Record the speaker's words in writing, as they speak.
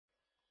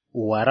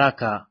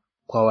Waraka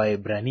kwa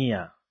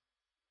Waebrania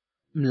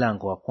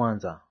mlango wa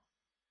kwanza.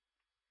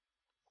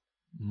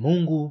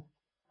 Mungu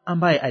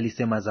ambaye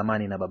alisema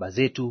zamani na baba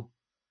zetu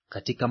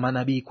katika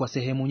manabii kwa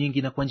sehemu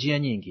nyingi na kwa njia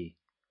nyingi,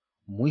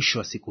 mwisho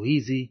wa siku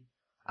hizi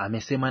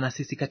amesema na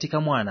sisi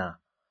katika Mwana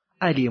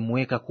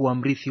aliyemweka kuwa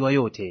mrithi wa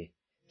yote,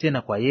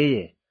 tena kwa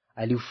yeye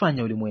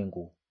aliufanya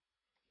ulimwengu.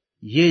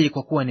 Yeye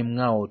kwa kuwa ni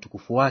mng'ao wa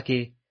utukufu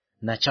wake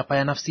na chapa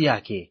ya nafsi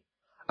yake,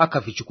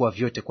 akavichukua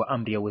vyote kwa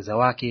amri ya uweza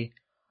wake,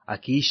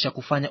 akiisha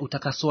kufanya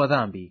utakaso wa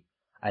dhambi,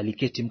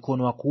 aliketi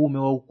mkono wa kuume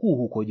wa ukuu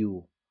huko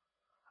juu.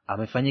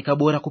 Amefanyika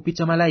bora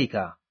kupita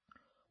malaika,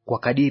 kwa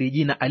kadiri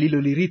jina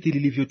alilolirithi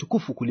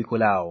lilivyotukufu kuliko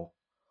lao.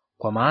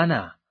 Kwa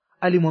maana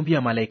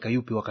alimwambia malaika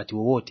yupi wakati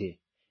wowote,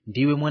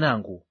 ndiwe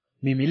mwanangu,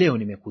 mimi leo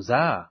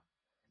nimekuzaa?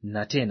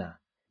 Na tena,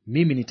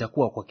 mimi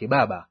nitakuwa kwake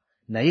baba,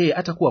 na yeye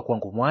atakuwa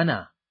kwangu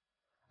mwana?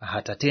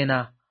 Hata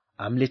tena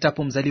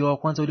amletapo mzaliwa wa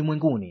kwanza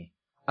ulimwenguni,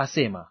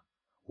 asema,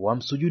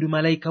 wamsujudu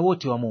malaika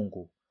wote wa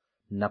Mungu.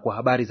 Na kwa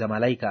habari za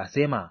malaika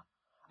asema,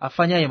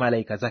 afanyaye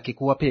malaika zake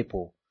kuwa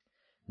pepo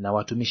na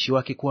watumishi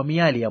wake kuwa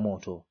miali ya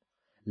moto.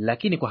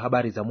 Lakini kwa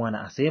habari za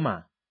mwana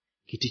asema,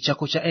 kiti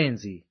chako cha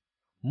enzi,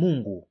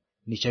 Mungu,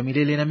 ni cha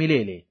milele na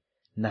milele,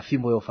 na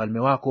fimbo ya ufalme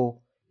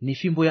wako ni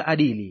fimbo ya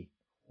adili.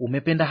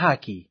 Umependa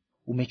haki,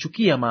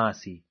 umechukia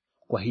maasi.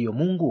 Kwa hiyo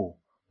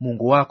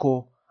Mungu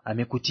wako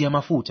amekutia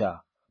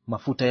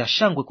mafuta ya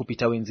shangwe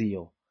kupita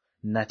wenzio.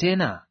 Na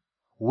tena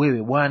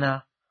wewe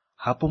Bwana,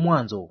 hapo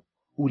mwanzo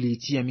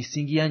uliitia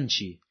misingi ya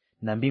nchi,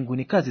 na mbingu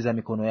ni kazi za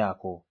mikono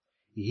yako.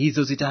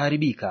 Hizo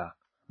zitaharibika,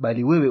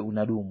 bali wewe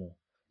unadumu.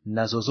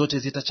 Nazo zote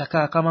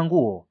zitachakaa kama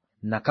nguo,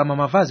 na kama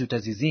mavazi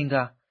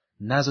utazizinga,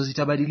 nazo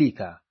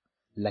zitabadilika.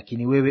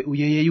 Lakini wewe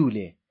uyeye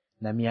yule,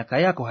 na miaka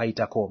yako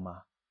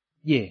haitakoma.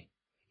 Je,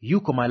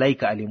 yuko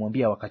malaika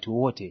aliyemwambia wakati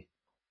wowote,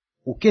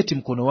 uketi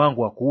mkono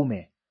wangu wa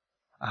kuume,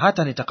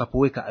 hata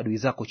nitakapoweka adui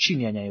zako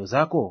chini ya nyayo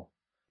zako?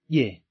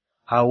 Je,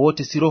 hao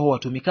wote si roho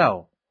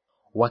watumikao,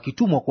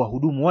 wakitumwa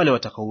kuwahudumu wale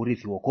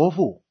watakaourithi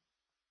wokovu?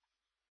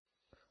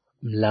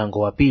 Mlango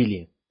wa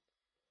pili.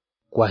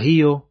 Kwa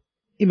hiyo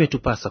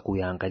imetupasa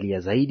kuyaangalia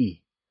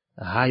zaidi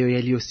hayo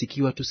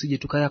yaliyosikiwa, tusije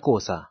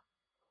tukayakosa.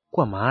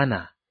 Kwa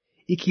maana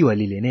ikiwa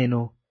lile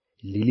neno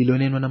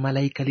lililonenwa na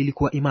malaika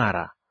lilikuwa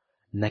imara,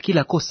 na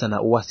kila kosa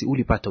na uasi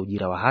ulipata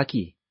ujira wa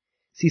haki,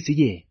 sisi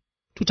je,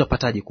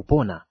 tutapataje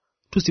kupona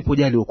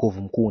tusipojali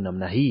wokovu mkuu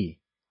namna hii,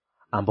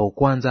 ambao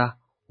kwanza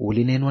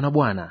ulinenwa na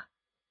Bwana,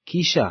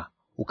 kisha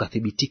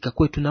ukathibitika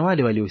kwetu na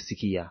wale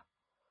waliosikia?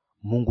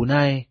 Mungu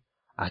naye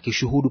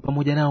akishuhudu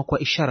pamoja nao kwa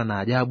ishara na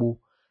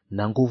ajabu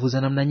na nguvu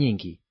za namna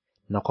nyingi,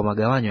 na kwa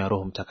magawanyo ya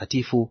Roho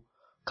Mtakatifu,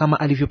 kama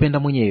alivyopenda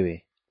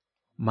mwenyewe.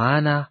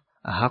 Maana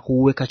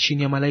hakuuweka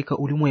chini ya malaika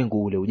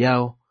ulimwengu ule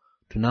ujao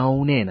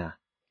tunaounena,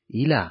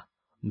 ila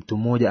mtu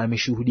mmoja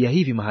ameshuhudia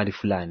hivi mahali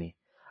fulani,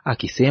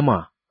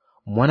 akisema,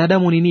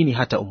 mwanadamu ni nini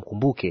hata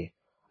umkumbuke,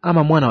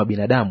 ama mwana wa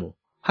binadamu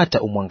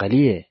hata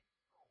umwangalie?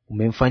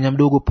 Umemfanya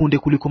mdogo punde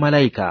kuliko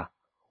malaika,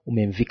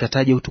 umemvika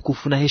taji ya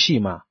utukufu na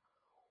heshima.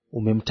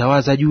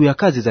 Umemtawaza juu ya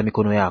kazi za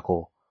mikono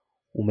yako,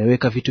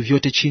 umeweka vitu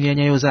vyote chini ya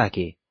nyayo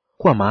zake.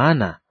 Kwa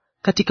maana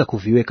katika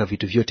kuviweka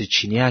vitu vyote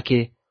chini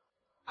yake,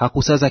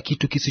 hakusaza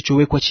kitu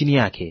kisichowekwa chini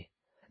yake.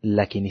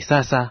 Lakini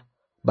sasa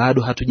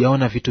bado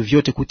hatujaona vitu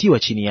vyote kutiwa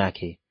chini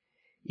yake,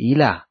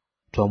 ila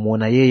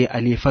twamwona yeye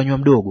aliyefanywa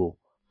mdogo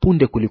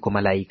punde kuliko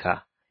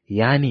malaika,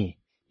 yaani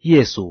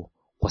Yesu,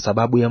 kwa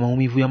sababu ya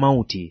maumivu ya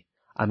mauti,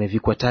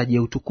 amevikwa taji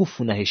ya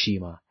utukufu na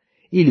heshima,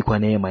 ili kwa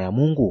neema ya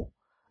Mungu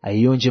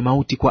aionje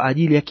mauti kwa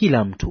ajili ya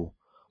kila mtu.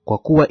 Kwa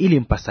kuwa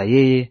ilimpasa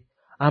yeye,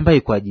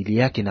 ambaye kwa ajili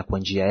yake na kwa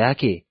njia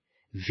yake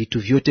vitu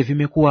vyote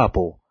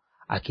vimekuwapo,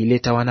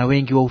 akileta wana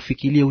wengi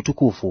waufikilie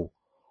utukufu,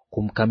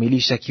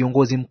 kumkamilisha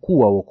kiongozi mkuu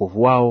wa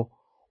wokovu wao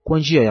kwa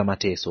njia ya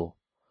mateso.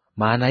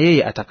 Maana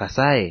yeye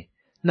atakasaye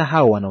na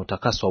hao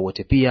wanaotakaswa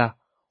wote pia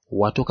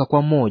watoka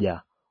kwa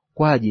mmoja,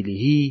 kwa ajili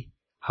hii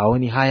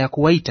haoni haya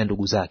kuwaita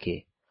ndugu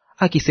zake,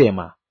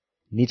 akisema,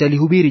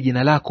 nitalihubiri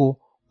jina lako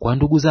kwa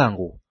ndugu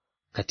zangu,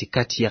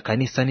 katikati ya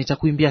kanisa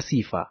nitakuimbia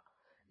sifa.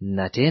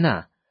 Na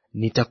tena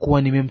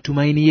nitakuwa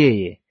nimemtumaini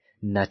yeye.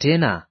 Na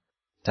tena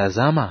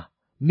tazama,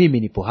 mimi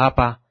nipo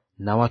hapa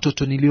na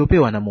watoto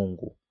niliopewa na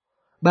Mungu.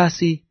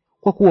 Basi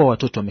kwa kuwa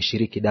watoto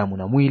wameshiriki damu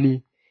na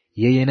mwili,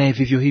 yeye naye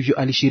vivyo hivyo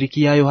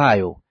alishiriki yayo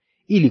hayo,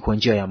 ili kwa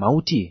njia ya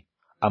mauti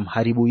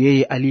amharibu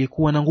yeye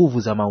aliyekuwa na nguvu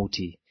za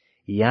mauti,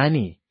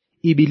 yaani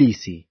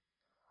Ibilisi,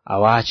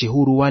 awaache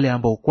huru wale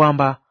ambao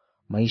kwamba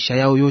maisha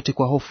yao yote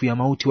kwa hofu ya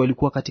mauti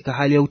walikuwa katika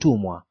hali ya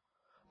utumwa.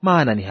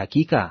 Maana ni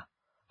hakika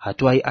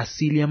hatwai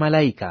asili ya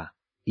malaika,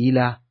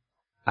 ila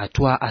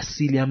atwaa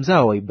asili ya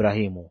mzao wa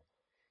Ibrahimu.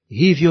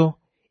 Hivyo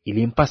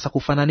ilimpasa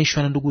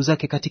kufananishwa na ndugu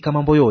zake katika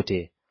mambo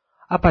yote,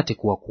 apate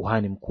kuwa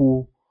kuhani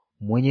mkuu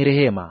mwenye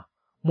rehema,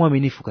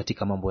 mwaminifu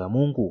katika mambo ya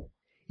Mungu,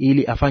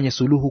 ili afanye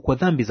suluhu kwa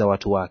dhambi za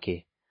watu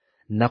wake.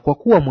 Na kwa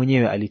kuwa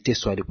mwenyewe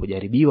aliteswa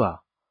alipojaribiwa,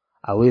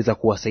 aweza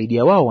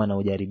kuwasaidia wao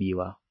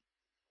wanaojaribiwa.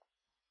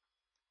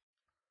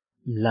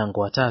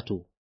 Mlango wa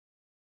tatu.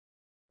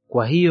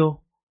 Kwa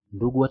hiyo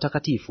ndugu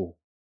watakatifu,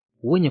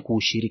 wenye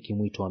kuushiriki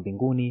mwito wa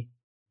mbinguni,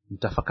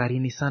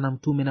 mtafakarini sana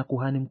mtume na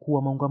kuhani mkuu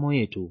wa maungamo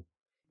yetu,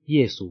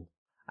 Yesu,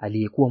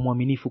 aliyekuwa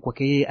mwaminifu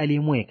kwake yeye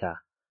aliyemweka,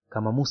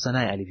 kama Musa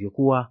naye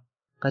alivyokuwa,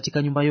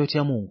 katika nyumba yote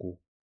ya Mungu.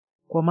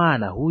 Kwa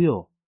maana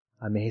huyo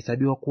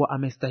amehesabiwa kuwa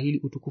amestahili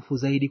utukufu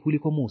zaidi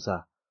kuliko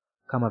Musa,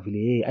 kama vile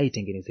yeye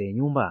aitengenezeye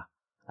nyumba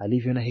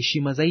alivyo na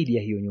heshima zaidi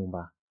ya hiyo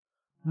nyumba.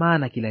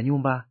 Maana kila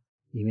nyumba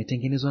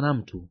imetengenezwa na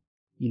mtu,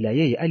 ila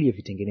yeye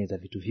aliyevitengeneza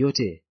vitu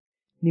vyote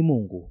ni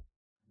Mungu.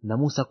 Na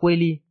Musa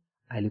kweli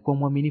alikuwa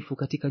mwaminifu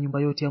katika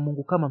nyumba yote ya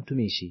Mungu kama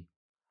mtumishi,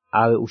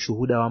 awe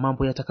ushuhuda wa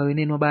mambo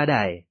yatakayonenwa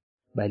baadaye,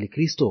 bali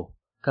Kristo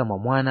kama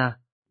mwana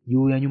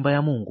juu ya nyumba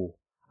ya Mungu,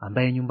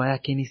 ambaye nyumba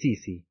yake ni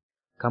sisi,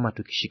 kama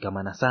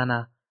tukishikamana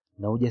sana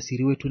na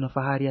ujasiri wetu na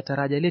fahari ya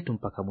taraja letu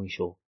mpaka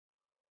mwisho.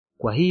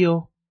 Kwa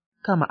hiyo,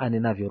 kama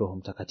anenavyo Roho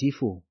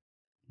Mtakatifu,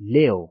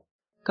 leo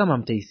kama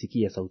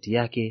mtaisikia sauti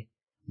yake,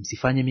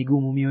 msifanye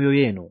migumu mioyo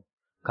yenu,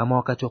 kama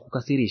wakati wa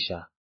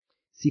kukasirisha,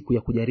 siku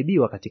ya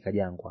kujaribiwa katika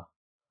jangwa,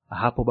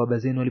 hapo baba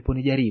zenu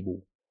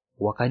waliponijaribu,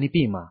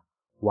 wakanipima,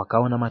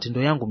 wakaona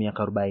matendo yangu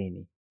miaka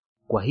 40.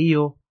 Kwa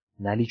hiyo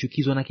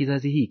nalichukizwa na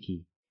kizazi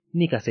hiki,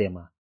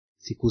 nikasema,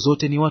 siku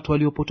zote ni watu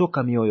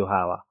waliopotoka mioyo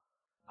hawa.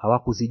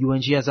 Hawakuzijua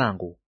njia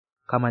zangu,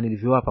 kama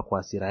nilivyowapa kwa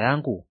hasira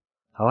yangu,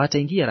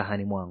 hawataingia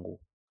rahani mwangu.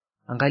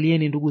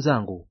 Angalieni ndugu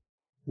zangu,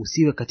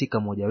 usiwe katika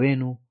mmoja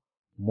wenu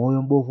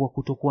moyo mbovu wa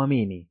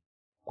kutokuamini,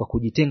 kwa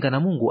kujitenga na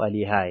Mungu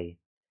aliye hai,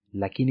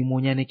 lakini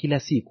mwonyane kila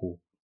siku,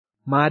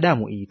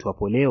 maadamu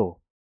iitwapo leo,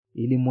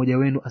 ili mmoja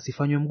wenu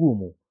asifanywe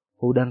mgumu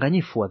kwa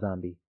udanganyifu wa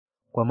dhambi.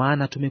 Kwa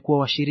maana tumekuwa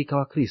washirika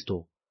wa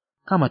Kristo,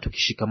 kama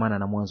tukishikamana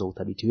na mwanzo wa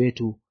uthabiti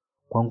wetu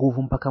kwa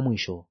nguvu mpaka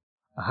mwisho.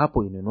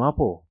 Hapo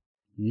inenwapo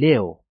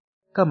leo,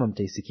 kama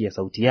mtaisikia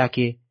sauti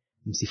yake,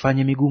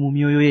 msifanye migumu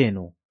mioyo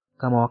yenu,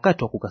 kama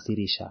wakati wa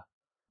kukasirisha.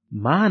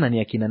 Maana ni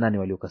akina nani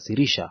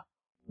waliokasirisha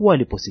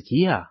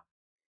waliposikia?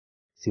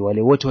 Si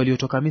wale wote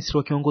waliotoka Misri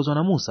wakiongozwa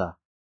na Musa?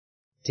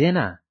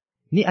 Tena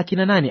ni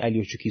akina nani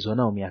aliochukizwa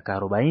nao miaka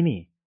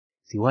 40?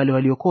 Si wale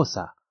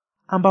waliokosa,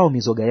 ambao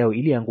mizoga yao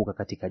ilianguka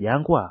katika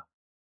jangwa?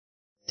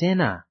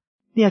 Tena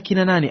ni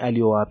akina nani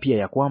aliowaapia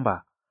ya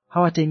kwamba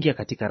hawataingia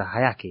katika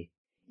raha yake,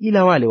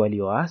 ila wale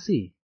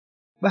walioasi?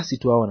 Basi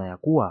tuwaona ya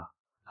kuwa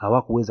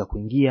hawakuweza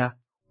kuingia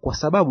kwa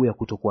sababu ya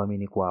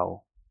kutokuamini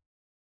kwao.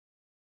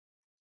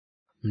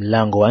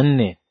 Mlango wa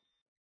 4.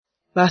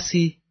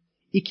 Basi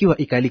ikiwa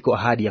ikaliko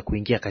ahadi ya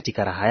kuingia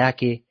katika raha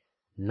yake,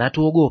 na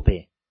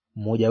tuogope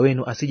mmoja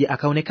wenu asije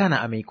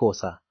akaonekana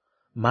ameikosa.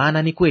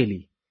 Maana ni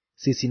kweli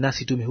sisi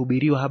nasi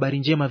tumehubiriwa habari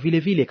njema vile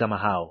vile kama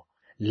hao,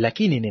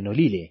 lakini neno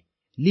lile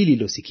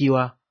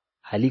lililosikiwa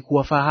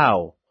halikuwafaa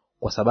hao,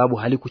 kwa sababu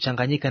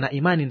halikuchanganyika na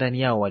imani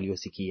ndani yao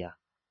waliosikia.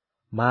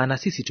 Maana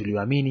sisi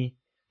tulioamini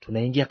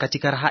tunaingia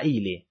katika raha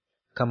ile,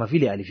 kama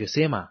vile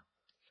alivyosema,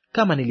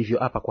 kama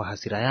nilivyoapa kwa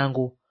hasira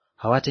yangu,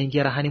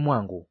 hawataingia rahani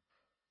mwangu.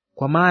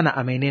 Kwa maana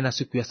amenena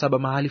siku ya 7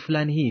 mahali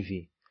fulani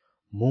hivi,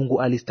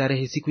 Mungu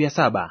alistarehe siku ya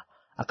 7,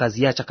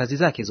 akaziacha kazi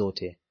zake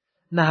zote.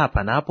 Na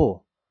hapa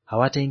napo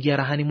hawataingia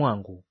rahani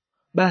mwangu.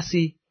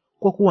 Basi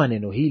kwa kuwa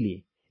neno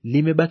hili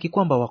limebaki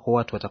kwamba wako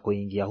watu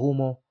watakoingia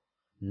humo,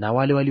 na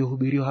wale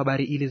waliohubiriwa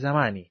habari ile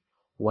zamani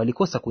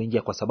walikosa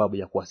kuingia kwa sababu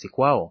ya kuasi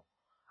kwao,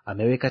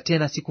 ameweka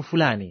tena siku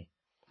fulani,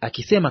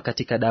 akisema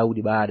katika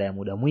Daudi baada ya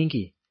muda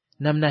mwingi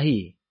namna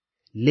hii,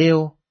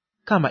 leo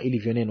kama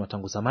ilivyonenwa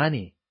tangu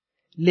zamani,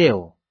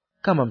 leo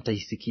kama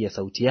mtaisikia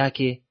sauti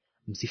yake,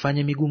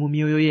 msifanye migumu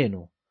mioyo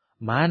yenu.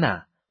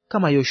 Maana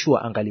kama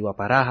Yoshua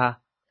angaliwapa raha,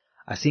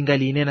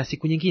 asingaliinena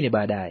siku nyingine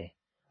baadaye.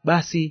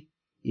 Basi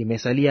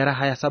imesalia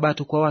raha ya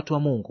Sabato kwa watu wa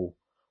Mungu,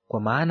 kwa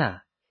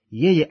maana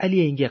yeye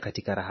aliyeingia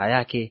katika raha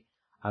yake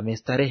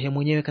amestarehe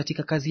mwenyewe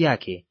katika kazi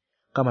yake,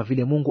 kama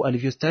vile Mungu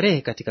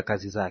alivyostarehe katika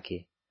kazi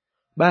zake.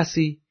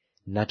 Basi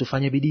na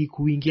tufanye bidii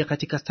kuingia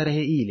katika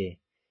starehe ile,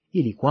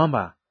 ili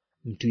kwamba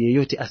mtu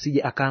yeyote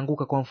asije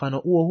akaanguka kwa mfano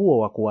huo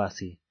wa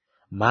kuasi.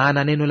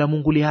 Maana neno la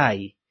Mungu li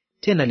hai,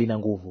 tena lina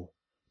nguvu,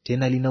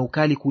 tena lina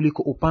ukali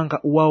kuliko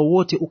upanga uwao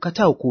wote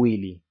ukatao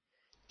kuwili,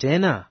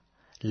 tena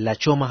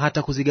lachoma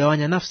hata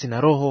kuzigawanya nafsi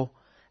na roho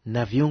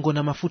na viungo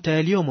na mafuta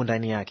yaliyomo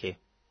ndani yake,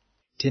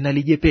 tena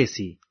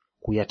lijepesi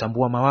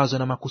kuyatambua mawazo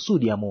na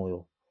makusudi ya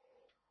moyo.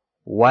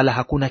 Wala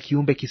hakuna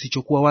kiumbe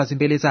kisichokuwa wazi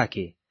mbele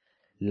zake,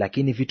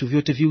 lakini vitu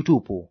vyote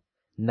viutupu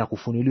na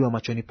kufunuliwa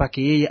machoni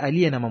pake yeye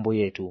aliye na mambo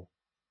yetu.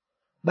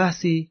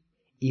 Basi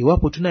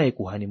iwapo tunaye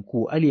kuhani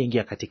mkuu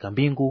aliyeingia katika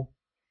mbingu,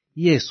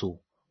 Yesu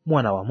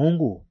mwana wa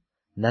Mungu,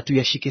 na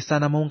tuyashike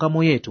sana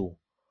maungamo yetu,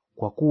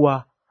 kwa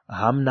kuwa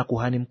hamna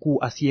kuhani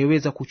mkuu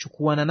asiyeweza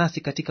kuchukuana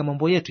nasi katika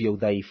mambo yetu ya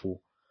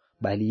udhaifu,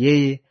 bali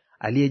yeye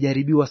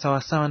aliyejaribiwa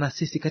sawasawa na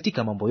sisi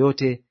katika mambo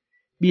yote,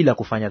 bila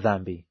kufanya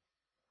dhambi.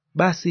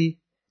 Basi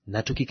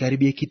na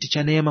tukikaribie kiti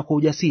cha neema kwa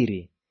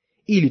ujasiri,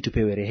 ili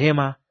tupewe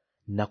rehema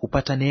na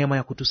kupata neema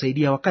ya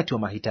kutusaidia wakati wa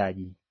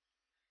mahitaji.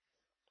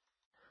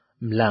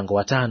 Mlango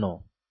wa 5.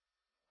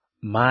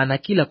 Maana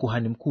kila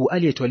kuhani mkuu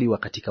aliyetwaliwa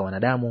katika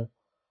wanadamu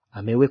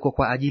amewekwa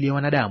kwa ajili ya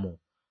wanadamu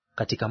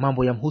katika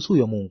mambo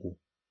yamhusuyo Mungu,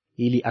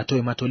 ili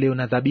atoe matoleo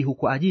na dhabihu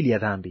kwa ajili ya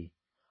dhambi.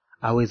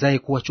 awezaye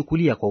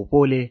kuwachukulia kwa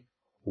upole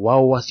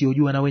wao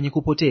wasiojua na wenye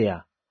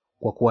kupotea,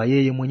 kwa kuwa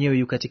yeye mwenyewe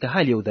yu katika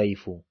hali ya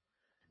udhaifu.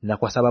 Na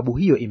kwa sababu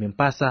hiyo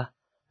imempasa,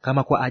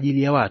 kama kwa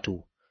ajili ya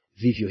watu,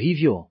 vivyo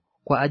hivyo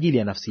kwa ajili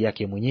ya nafsi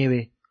yake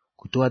mwenyewe,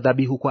 kutoa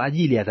dhabihu kwa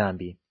ajili ya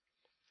dhambi.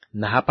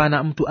 Na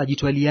hapana mtu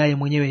ajitwaliaye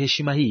mwenyewe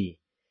heshima hii,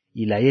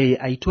 ila yeye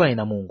aitwaye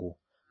na Mungu,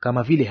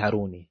 kama vile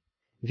Haruni.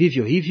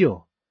 Vivyo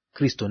hivyo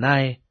Kristo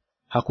naye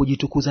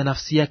hakujitukuza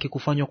nafsi yake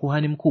kufanywa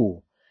kuhani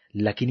mkuu,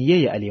 lakini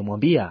yeye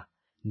aliyemwambia,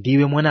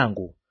 ndiwe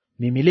mwanangu,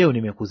 mimi leo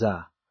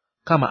nimekuzaa,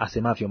 kama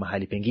asemavyo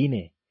mahali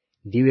pengine,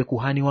 ndiwe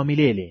kuhani wa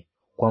milele,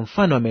 kwa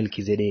mfano wa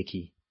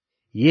Melkizedeki.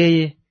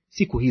 Yeye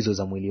siku hizo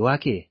za mwili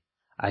wake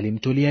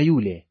alimtolea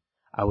yule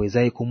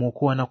awezaye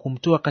kumwokoa na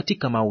kumtoa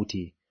katika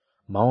mauti,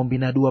 maombi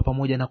na dua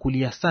pamoja na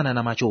kulia sana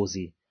na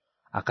machozi,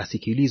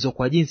 akasikilizwa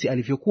kwa jinsi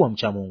alivyokuwa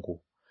mcha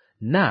Mungu.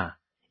 Na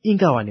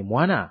ingawa ni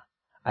mwana,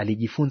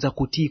 alijifunza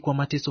kutii kwa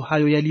mateso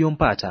hayo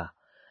yaliyompata,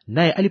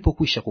 naye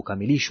alipokwisha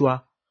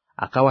kukamilishwa,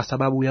 akawa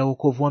sababu ya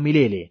wokovu wa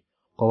milele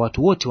kwa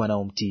watu wote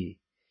wanaomtii.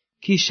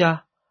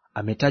 Kisha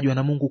ametajwa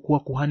na Mungu kuwa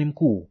kuhani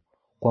mkuu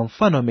kwa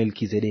mfano wa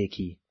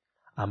Melkizedeki,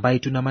 ambaye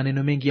tuna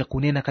maneno mengi ya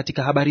kunena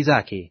katika habari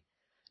zake,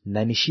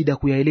 na ni shida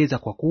kuyaeleza,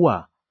 kwa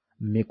kuwa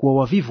mmekuwa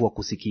wavivu wa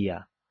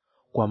kusikia.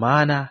 Kwa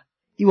maana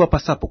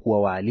iwapasapo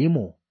kuwa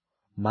waalimu,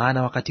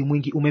 maana wakati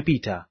mwingi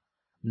umepita,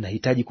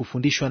 mnahitaji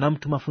kufundishwa na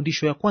mtu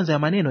mafundisho ya kwanza ya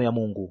maneno ya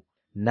Mungu,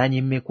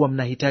 nanyi mmekuwa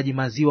mnahitaji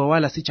maziwa,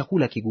 wala si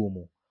chakula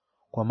kigumu.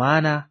 Kwa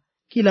maana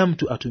kila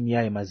mtu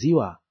atumiaye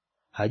maziwa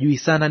hajui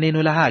sana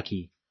neno la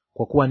haki,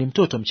 kwa kuwa ni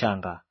mtoto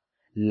mchanga.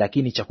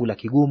 Lakini chakula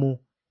kigumu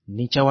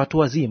ni cha watu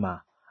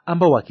wazima,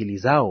 ambao akili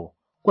zao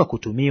kwa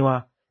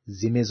kutumiwa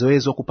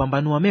zimezoezwa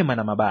kupambanua mema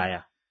na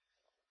mabaya.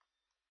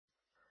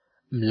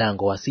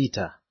 Mlango wa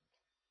 6.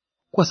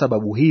 Kwa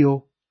sababu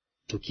hiyo,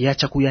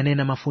 tukiacha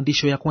kuyanena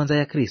mafundisho ya kwanza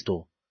ya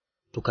Kristo,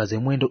 tukaze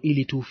mwendo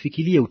ili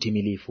tuufikilie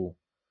utimilifu.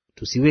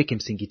 Tusiweke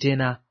msingi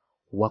tena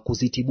wa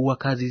kuzitibua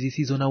kazi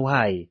zisizo na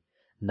uhai,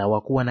 na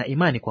wa kuwa na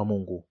imani kwa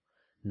Mungu,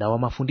 na wa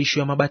mafundisho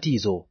ya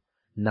mabatizo,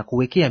 na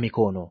kuwekea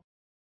mikono,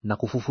 na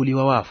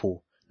kufufuliwa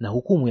wafu, na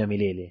hukumu ya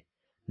milele.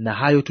 Na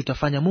hayo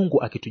tutafanya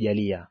Mungu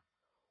akitujalia.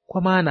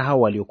 Kwa maana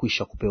hao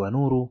waliokwisha kupewa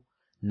nuru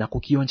na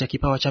kukionja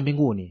kipawa cha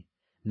mbinguni,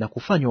 na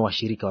kufanywa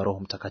washirika wa Roho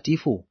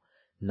Mtakatifu,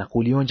 na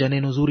kulionja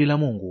neno zuri la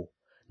Mungu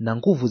na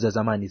nguvu za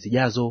zamani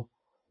zijazo,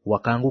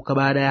 wakaanguka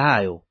baada ya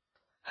hayo,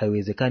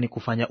 haiwezekani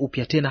kufanya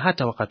upya tena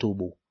hata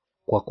wakatubu,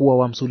 kwa kuwa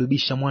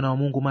wamsulubisha mwana wa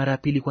Mungu mara ya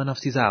pili kwa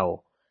nafsi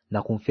zao,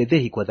 na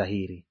kumfedhehi kwa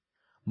dhahiri.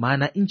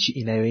 Maana nchi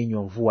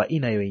inayoinywa mvua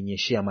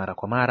inayoinyeshea mara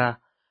kwa mara,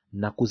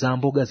 na kuzaa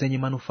mboga zenye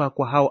manufaa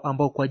kwa hao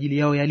ambao kwa ajili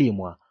yao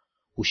yalimwa,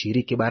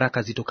 ushiriki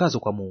baraka zitokazo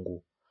kwa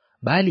Mungu.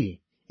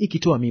 Bali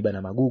ikitoa miba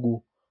na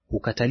magugu,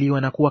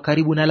 hukataliwa na kuwa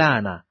karibu na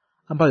laana,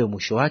 ambayo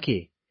mwisho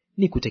wake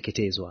ni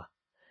kuteketezwa.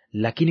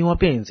 Lakini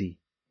wapenzi,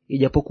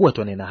 ijapokuwa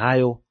twanena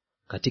hayo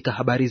katika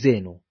habari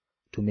zenu,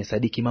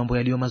 tumesadiki mambo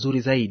yaliyo mazuri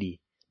zaidi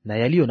na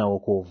yaliyo na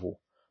wokovu.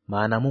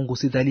 Maana Mungu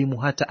si dhalimu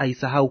hata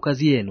aisahau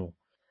kazi yenu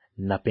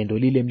na pendo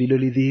lile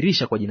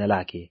mlilolidhihirisha kwa jina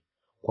lake,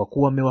 kwa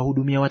kuwa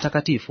mmewahudumia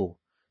watakatifu,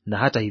 na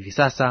hata hivi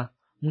sasa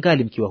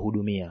mngali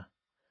mkiwahudumia.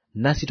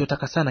 Nasi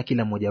twataka sana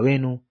kila mmoja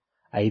wenu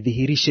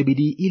aidhihirishe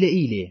bidii ile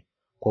ile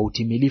kwa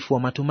utimilifu wa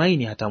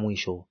matumaini hata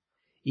mwisho,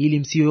 ili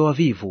msiwe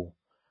wavivu,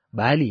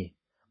 bali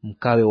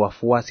mkawe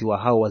wafuasi wa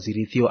hao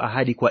wazirithio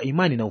ahadi kwa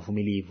imani na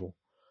uvumilivu.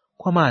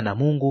 Kwa maana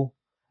Mungu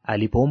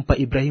alipompa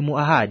Ibrahimu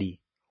ahadi,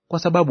 kwa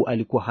sababu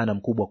alikuwa hana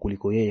mkubwa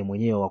kuliko yeye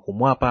mwenyewe wa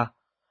kumwapa,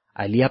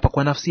 aliapa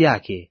kwa nafsi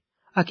yake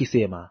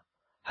akisema,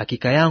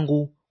 hakika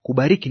yangu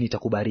kubariki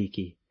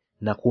nitakubariki,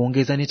 na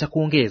kuongeza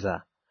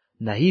nitakuongeza.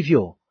 Na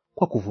hivyo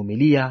kwa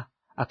kuvumilia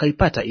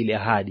akaipata ile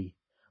ahadi.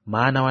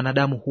 Maana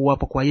wanadamu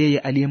huwapa kwa yeye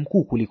aliye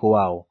mkuu kuliko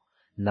wao,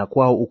 na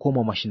kwao ukomo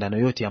wa mashindano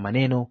yote ya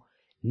maneno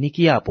ni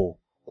kiapo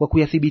kwa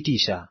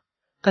kuyathibitisha.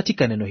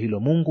 Katika neno hilo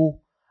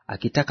Mungu,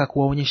 akitaka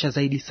kuwaonyesha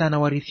zaidi sana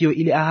warithio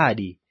ile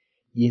ahadi,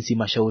 jinsi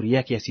mashauri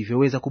yake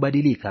yasivyoweza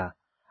kubadilika,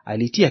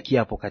 alitia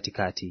kiapo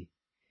katikati,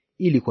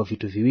 ili kwa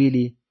vitu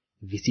viwili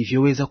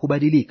visivyoweza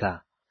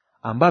kubadilika,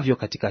 ambavyo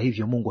katika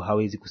hivyo Mungu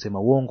hawezi kusema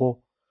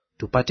uongo,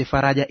 tupate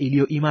faraja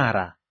iliyo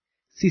imara,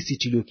 sisi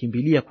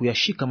tuliokimbilia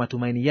kuyashika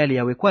matumaini yale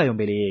yawekwayo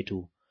mbele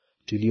yetu,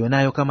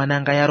 tulionayo kama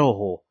nanga ya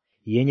roho,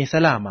 yenye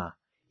salama,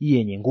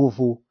 yenye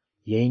nguvu,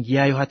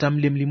 yaingiayo hata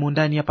mle mlimo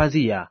ndani ya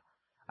pazia,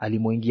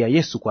 alimoingia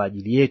Yesu kwa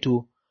ajili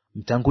yetu,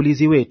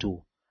 mtangulizi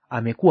wetu,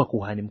 amekuwa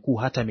kuhani mkuu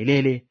hata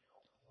milele,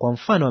 kwa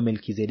mfano wa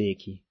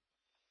Melkizedeki.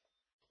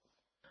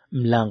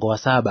 Mlango wa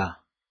 7.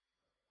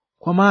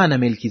 Kwa maana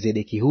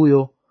Melkizedeki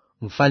huyo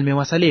mfalme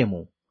wa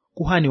Salemu,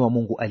 kuhani wa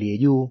Mungu aliye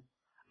juu,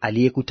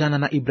 aliyekutana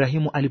na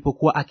Ibrahimu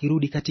alipokuwa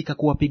akirudi katika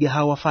kuwapiga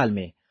hao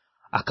wafalme,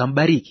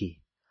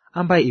 akambariki,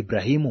 ambaye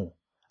Ibrahimu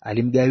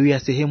alimgawia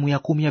sehemu ya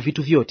 10 ya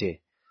vitu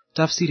vyote.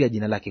 Tafsiri ya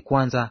jina lake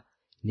kwanza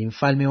ni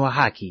mfalme wa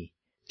haki,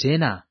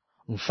 tena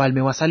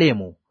mfalme wa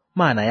Salemu,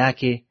 maana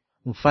yake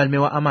mfalme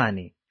wa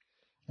amani.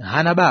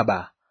 Hana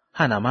baba,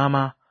 hana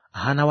mama,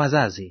 hana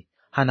wazazi,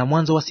 hana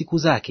mwanzo wa siku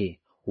zake,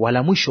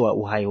 wala mwisho wa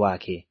uhai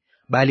wake,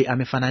 bali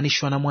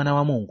amefananishwa na mwana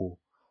wa Mungu.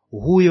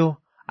 huyo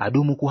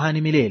adumu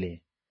kuhani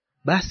milele.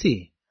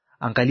 Basi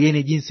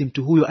angalieni jinsi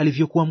mtu huyo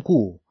alivyokuwa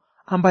mkuu,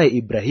 ambaye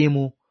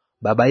Ibrahimu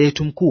baba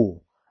yetu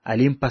mkuu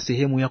alimpa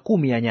sehemu ya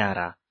 10 ya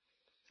nyara.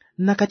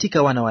 Na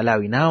katika wana wa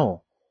Lawi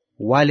nao,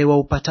 wale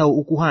waupatao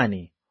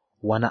ukuhani,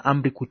 wana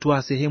amri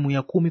kutoa sehemu ya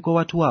 10 kwa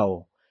watu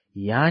wao,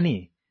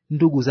 yaani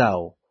ndugu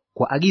zao,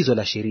 kwa agizo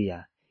la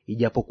sheria,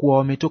 ijapokuwa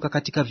wametoka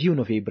katika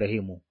viuno vya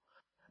Ibrahimu.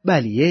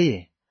 Bali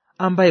yeye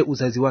ambaye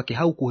uzazi wake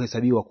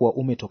haukuhesabiwa kuwa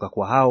umetoka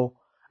kwa hao,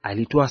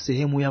 alitoa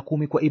sehemu ya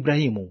 10 kwa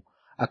Ibrahimu,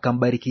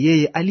 akambariki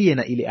yeye aliye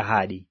na ile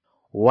ahadi.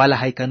 Wala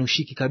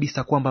haikanushiki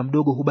kabisa kwamba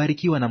mdogo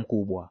hubarikiwa na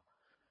mkubwa.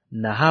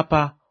 Na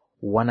hapa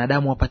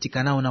wanadamu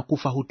wapatikanao na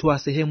kufa hutoa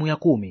sehemu ya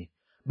 10,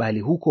 bali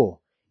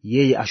huko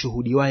yeye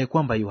ashuhudiwaye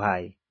kwamba yu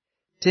hai.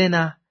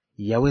 Tena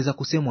yaweza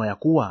kusemwa ya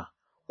kuwa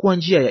kwa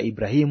njia ya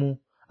Ibrahimu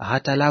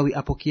hata Lawi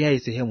apokeaye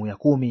sehemu ya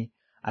 10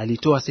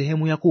 alitoa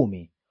sehemu ya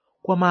 10,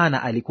 kwa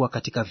maana alikuwa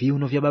katika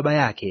viuno vya baba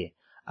yake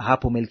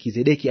hapo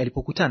Melkizedeki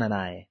alipokutana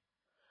naye.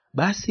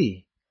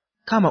 Basi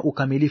kama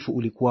ukamilifu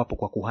ulikuwapo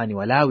kwa kuhani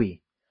wa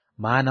Lawi,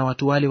 maana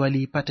watu wale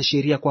waliipata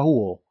sheria kwa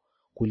huo,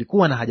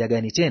 kulikuwa na haja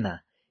gani tena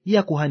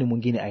ya kuhani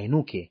mwingine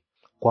ainuke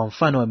kwa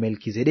mfano wa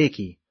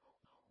Melkizedeki,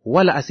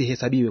 wala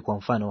asihesabiwe kwa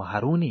mfano wa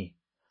Haruni?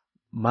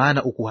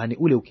 Maana ukuhani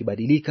ule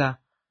ukibadilika,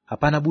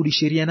 hapana budi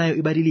sheria nayo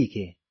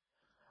ibadilike.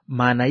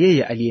 Maana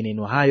yeye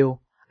aliyenenwa hayo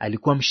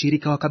alikuwa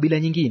mshirika wa kabila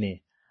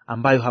nyingine,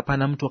 ambayo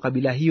hapana mtu wa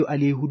kabila hiyo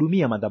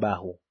aliyehudumia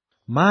madhabahu.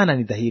 Maana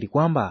ni dhahiri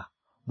kwamba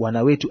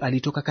Bwana wetu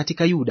alitoka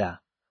katika Yuda,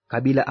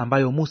 kabila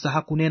ambayo Musa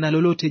hakunena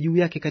lolote juu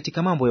yake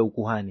katika mambo ya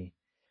ukuhani.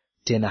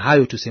 Tena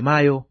hayo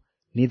tusemayo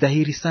ni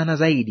dhahiri sana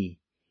zaidi,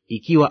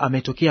 ikiwa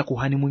ametokea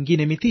kuhani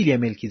mwingine mithili ya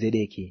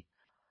Melkizedeki,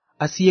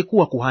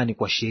 asiyekuwa kuhani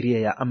kwa sheria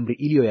ya amri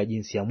iliyo ya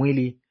jinsi ya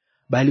mwili,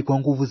 bali kwa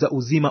nguvu za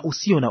uzima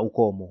usio na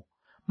ukomo.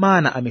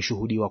 Maana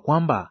ameshuhudiwa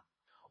kwamba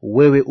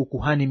wewe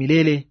ukuhani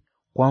milele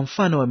kwa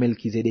mfano wa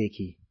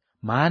Melkizedeki.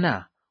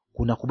 Maana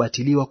kuna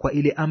kubatiliwa kwa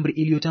ile amri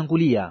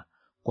iliyotangulia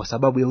kwa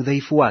sababu ya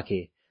udhaifu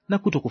wake na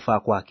kutokufaa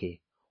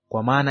kwake,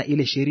 kwa maana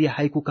ile sheria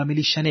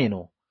haikukamilisha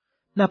neno.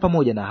 Na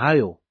pamoja na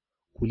hayo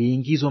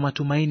kuliingizwa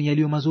matumaini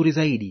yaliyo mazuri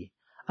zaidi,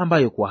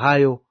 ambayo kwa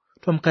hayo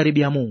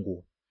twamkaribia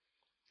Mungu.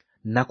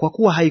 Na kwa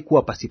kuwa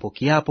haikuwa pasipo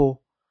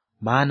kiapo,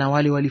 maana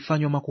wale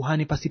walifanywa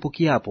makuhani pasipo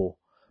kiapo,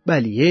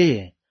 bali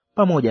yeye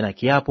pamoja na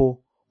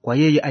kiapo, kwa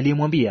yeye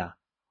aliyemwambia,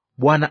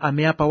 Bwana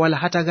ameapa wala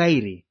hata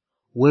ghairi,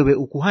 wewe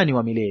ukuhani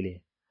wa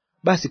milele.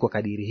 Basi kwa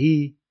kadiri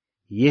hii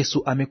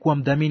Yesu amekuwa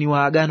mdhamini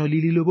wa agano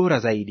lililo bora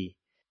zaidi.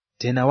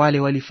 Tena wale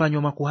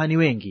walifanywa makuhani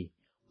wengi,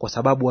 kwa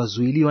sababu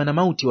wazuiliwa na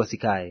mauti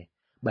wasikae,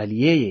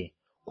 bali yeye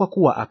kwa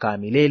kuwa akaa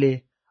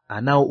milele,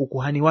 anao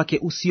ukuhani wake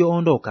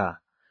usioondoka.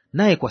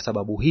 Naye kwa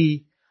sababu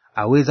hii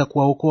aweza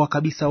kuwaokoa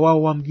kabisa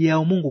wao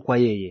wamjiao Mungu kwa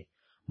yeye,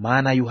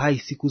 maana yu hai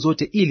siku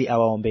zote ili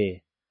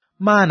awaombee.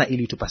 Maana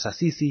ilitupasa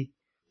sisi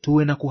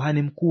tuwe na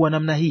kuhani mkuu wa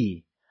namna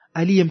hii,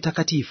 aliye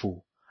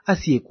mtakatifu,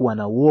 asiyekuwa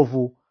na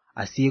uovu,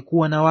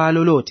 asiyekuwa na waa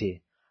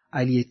lolote,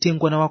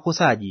 aliyetengwa na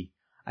wakosaji,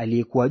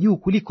 aliyekuwa juu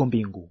kuliko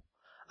mbingu,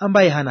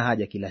 ambaye hana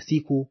haja kila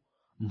siku,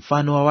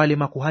 mfano wa wale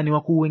makuhani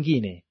wakuu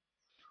wengine,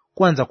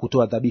 kwanza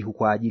kutoa dhabihu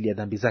kwa ajili ya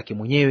dhambi zake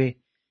mwenyewe,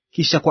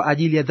 kisha kwa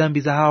ajili ya dhambi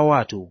za hawa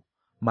watu,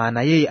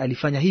 maana yeye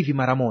alifanya hivi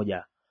mara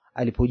moja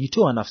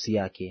alipojitoa nafsi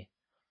yake.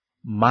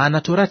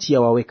 Maana torati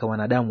yawaweka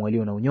wanadamu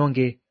walio na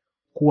unyonge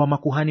kuwa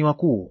makuhani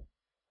wakuu,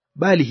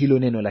 bali hilo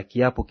neno la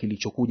kiapo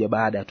kilichokuja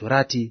baada ya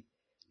torati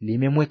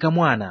limemweka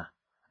mwana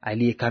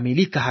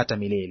aliyekamilika hata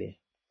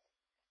milele.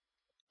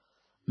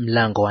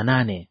 Mlango wa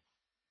 8.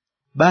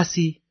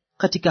 Basi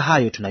katika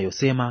hayo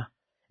tunayosema,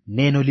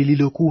 neno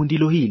lililokuu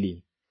ndilo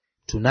hili: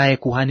 tunaye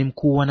kuhani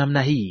mkuu wa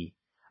namna hii,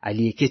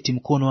 aliyeketi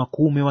mkono wa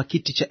kuume wa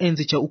kiti cha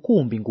enzi cha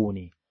ukuu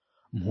mbinguni,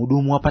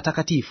 mhudumu wa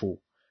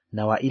patakatifu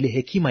na wa ile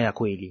hekima ya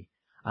kweli,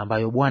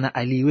 ambayo Bwana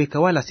aliiweka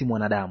wala si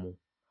mwanadamu.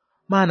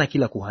 Maana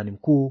kila kuhani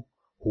mkuu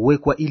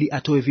huwekwa ili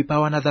atoe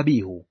vipawa na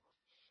dhabihu.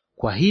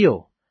 Kwa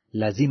hiyo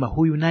lazima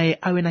huyu naye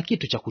awe na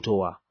kitu cha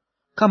kutoa.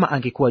 Kama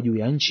angekuwa juu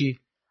ya nchi,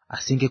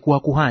 asingekuwa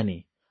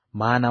kuhani,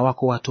 maana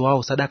wako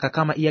watoao sadaka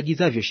kama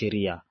iagizavyo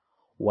sheria,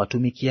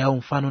 watumikiao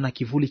mfano na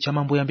kivuli cha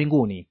mambo ya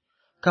mbinguni,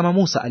 kama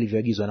Musa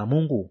alivyoagizwa na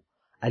Mungu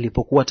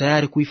alipokuwa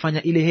tayari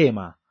kuifanya ile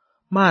hema.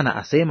 Maana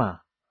asema,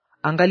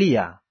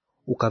 angalia,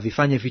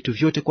 ukavifanye vitu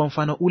vyote kwa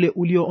mfano ule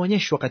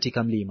ulioonyeshwa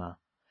katika mlima.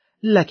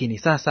 Lakini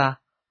sasa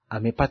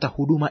amepata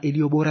huduma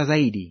iliyo bora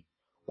zaidi,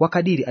 kwa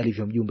kadiri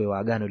alivyo mjumbe wa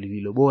agano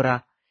lililo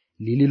bora,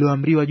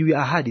 lililoamriwa juu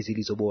ya ahadi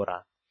zilizo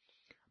bora.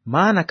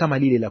 Maana kama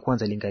lile la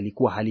kwanza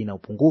lingalikuwa halina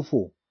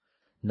upungufu,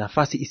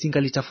 nafasi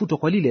isingalitafutwa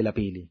kwa lile la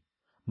pili.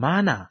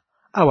 Maana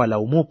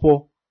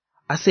awalaumupo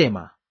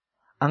asema,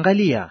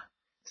 angalia,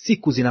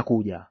 siku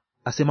zinakuja,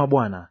 asema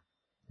Bwana,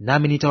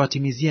 nami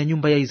nitawatimizia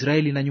nyumba ya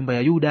Israeli na nyumba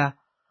ya Yuda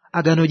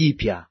agano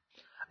jipya.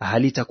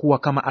 Halitakuwa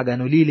kama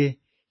agano lile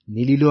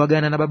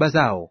nililoagana na baba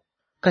zao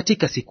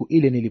katika siku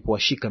ile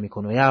nilipowashika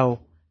mikono yao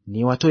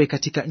niwatoe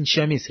katika nchi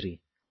ya Misri,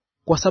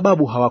 kwa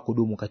sababu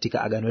hawakudumu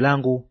katika agano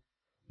langu,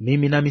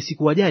 mimi nami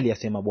sikuwajali,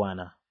 asema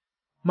Bwana.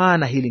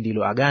 Maana hili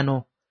ndilo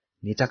agano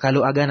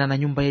nitakaloagana na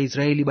nyumba ya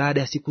Israeli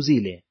baada ya siku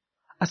zile,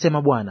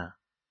 asema Bwana.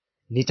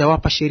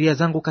 Nitawapa sheria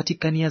zangu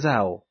katika nia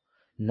zao,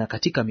 na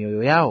katika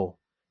mioyo yao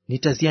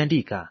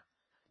nitaziandika.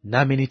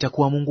 Nami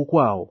nitakuwa Mungu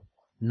kwao,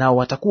 nao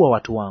watakuwa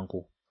watu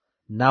wangu.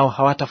 Nao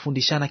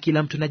hawatafundishana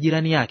kila mtu na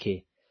jirani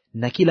yake,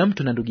 na kila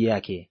mtu na ndugu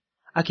yake,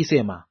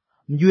 akisema,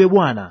 Mjue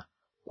Bwana,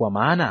 kwa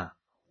maana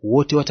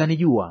wote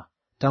watanijua,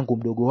 tangu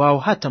mdogo wao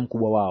hata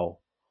mkubwa wao.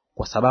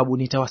 Kwa sababu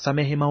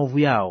nitawasamehe maovu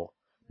yao,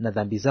 na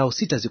dhambi zao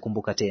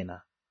sitazikumbuka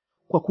tena.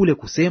 Kwa kule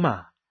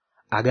kusema,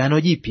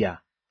 Agano Jipya,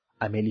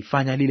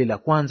 amelifanya lile la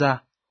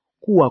kwanza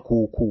kuwa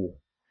kuukuu.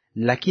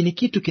 Lakini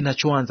kitu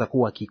kinachoanza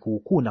kuwa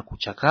kikuukuu na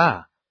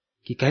kuchakaa,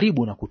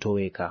 kikaribu na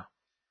kutoweka.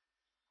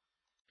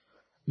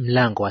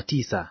 Mlango wa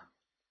 9.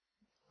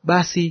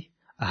 Basi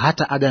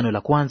hata agano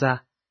la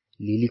kwanza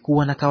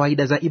lilikuwa na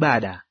kawaida za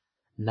ibada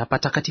na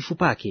patakatifu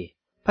pake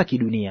pa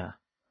kidunia.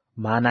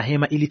 Maana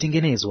hema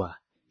ilitengenezwa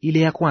ile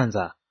ya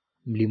kwanza,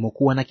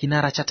 mlimokuwa na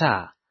kinara cha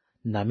taa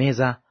na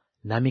meza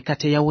na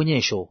mikate ya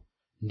uonyesho,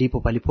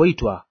 ndipo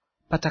palipoitwa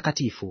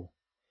patakatifu.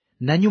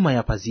 Na nyuma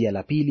ya pazia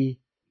la pili,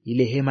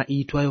 ile hema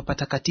iitwayo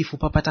patakatifu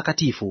pa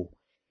patakatifu,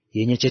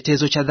 yenye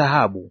chetezo cha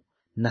dhahabu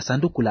na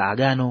sanduku la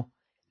agano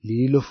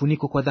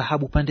lililofunikwa kwa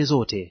dhahabu pande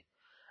zote,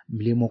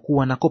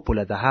 mlimokuwa na kopo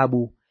la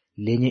dhahabu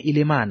lenye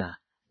ile mana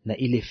na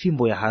ile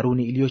fimbo ya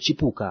Haruni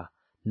iliyochipuka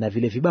na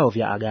vile vibao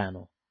vya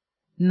agano.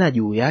 Na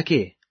juu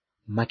yake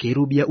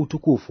makerubi ya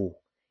utukufu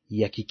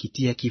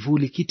yakikitia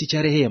kivuli kiti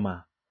cha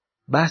rehema.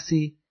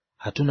 Basi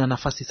hatuna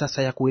nafasi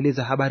sasa ya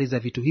kueleza habari za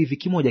vitu hivi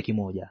kimoja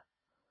kimoja.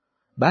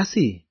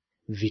 Basi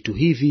vitu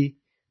hivi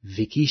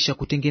vikiisha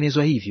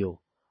kutengenezwa hivyo,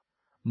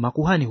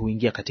 makuhani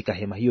huingia katika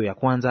hema hiyo ya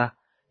kwanza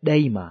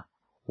daima,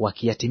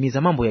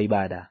 wakiyatimiza mambo ya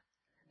ibada.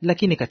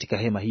 Lakini katika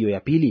hema hiyo ya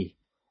pili,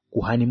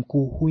 kuhani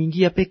mkuu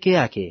huingia peke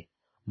yake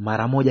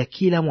mara moja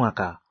kila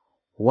mwaka,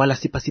 wala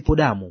si pasipo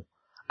damu,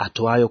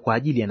 atoayo kwa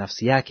ajili ya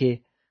nafsi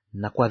yake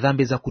na kwa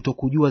dhambi za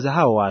kutokujua za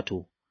hao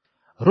watu.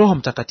 Roho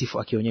Mtakatifu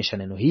akionyesha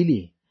neno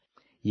hili,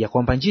 ya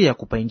kwamba njia ya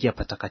kupaingia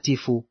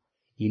patakatifu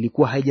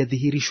ilikuwa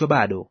haijadhihirishwa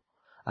bado,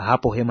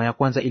 hapo hema ya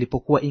kwanza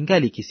ilipokuwa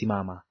ingali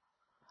ikisimama,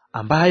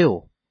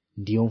 ambayo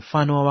ndiyo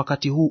mfano wa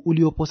wakati huu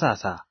uliopo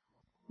sasa.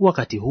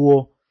 Wakati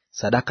huo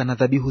sadaka na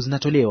dhabihu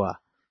zinatolewa,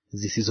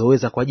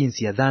 zisizoweza kwa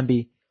jinsi ya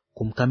dhambi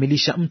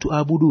kumkamilisha mtu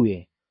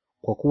aabuduye,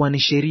 kwa kuwa ni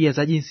sheria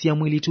za jinsi ya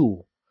mwili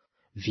tu,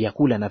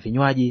 vyakula na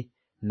vinywaji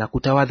na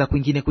kutawadha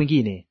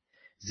kwingine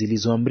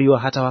zilizoamriwa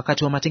hata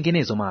wakati wa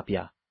matengenezo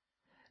mapya.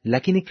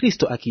 Lakini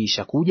Kristo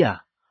akiisha kuja,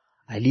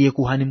 aliye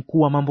kuhani mkuu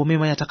wa mambo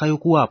mema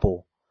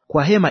yatakayokuwapo,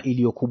 kwa hema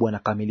iliyo kubwa na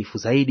kamilifu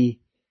zaidi,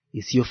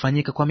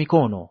 isiyofanyika kwa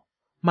mikono,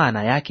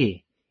 maana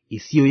yake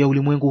isiyo ya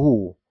ulimwengu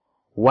huu,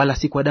 wala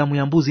si kwa damu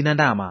ya mbuzi na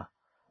ndama,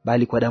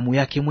 bali kwa damu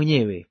yake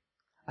mwenyewe,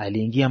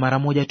 aliingia mara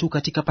moja tu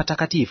katika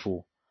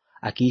patakatifu,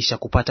 akiisha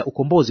kupata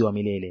ukombozi wa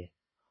milele.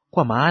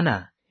 Kwa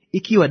maana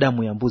ikiwa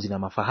damu ya mbuzi na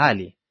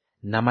mafahali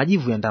na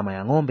majivu ya ndama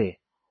ya ng'ombe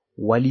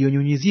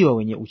walionyunyiziwa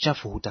wenye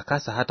uchafu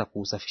hutakasa hata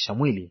kuusafisha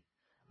mwili,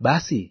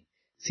 basi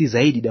si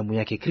zaidi damu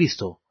yake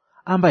Kristo,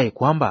 ambaye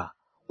kwamba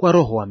kwa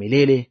Roho wa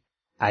milele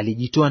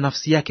alijitoa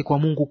nafsi yake kwa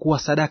Mungu kuwa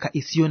sadaka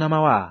isiyo na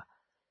mawaa,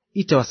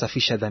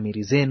 itawasafisha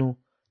dhamiri zenu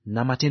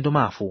na matendo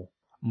mafu,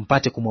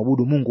 mpate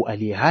kumwabudu Mungu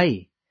aliye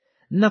hai.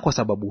 Na kwa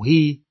sababu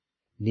hii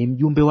ni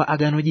mjumbe wa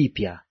Agano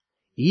Jipya,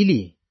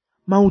 ili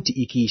mauti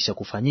ikiisha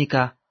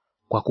kufanyika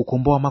kwa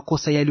kukomboa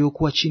makosa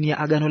yaliyokuwa chini ya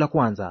agano la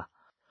kwanza,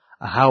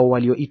 hao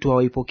walioitwa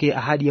waipokee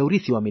ahadi ya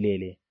urithi wa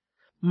milele.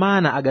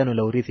 Maana agano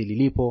la urithi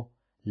lilipo,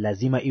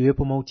 lazima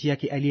iwepo mauti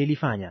yake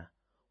aliyelifanya.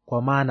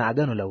 Kwa maana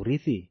agano la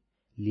urithi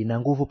lina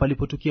nguvu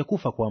palipotukia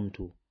kufa kwa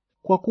mtu,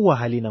 kwa kuwa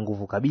halina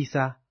nguvu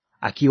kabisa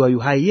akiwa yu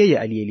hai yeye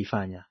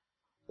aliyelifanya.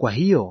 Kwa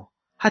hiyo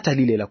hata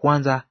lile la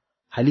kwanza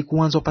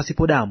halikuanzwa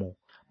pasipo damu.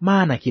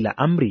 Maana kila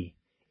amri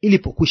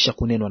ilipokwisha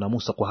kunenwa na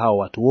Musa kwa hao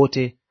watu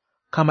wote,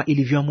 kama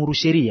ilivyoamuru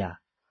sheria,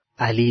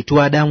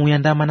 aliitoa damu ya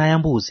ndama na ya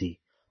mbuzi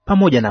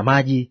pamoja na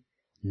maji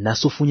na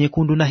sufu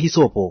nyekundu na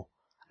hisopo,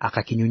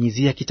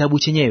 akakinyunyizia kitabu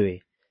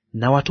chenyewe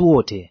na watu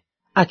wote,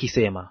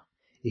 akisema,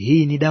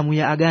 hii ni damu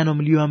ya agano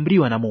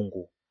mlioamriwa na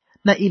Mungu.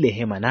 Na ile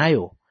hema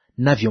nayo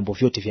na vyombo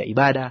vyote vya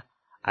ibada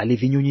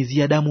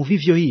alivinyunyizia damu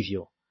vivyo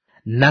hivyo.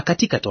 Na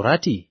katika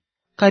Torati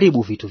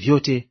karibu vitu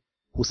vyote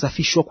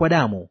husafishwa kwa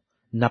damu,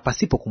 na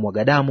pasipo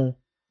kumwaga damu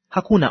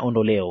hakuna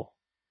ondoleo.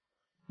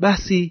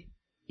 Basi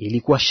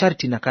ilikuwa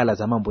sharti nakala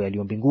za mambo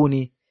yaliyo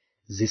mbinguni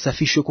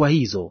zisafishwe kwa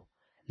hizo,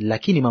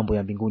 lakini mambo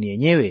ya mbinguni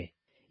yenyewe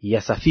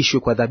yasafishwe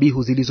kwa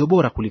dhabihu zilizo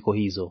bora kuliko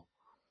hizo.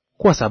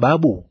 Kwa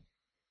sababu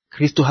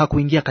Kristo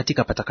hakuingia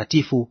katika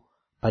patakatifu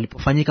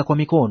palipofanyika kwa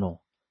mikono,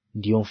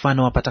 ndiyo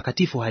mfano wa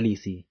patakatifu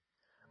halisi,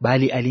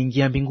 bali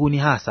aliingia mbinguni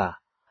hasa,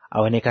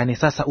 aonekane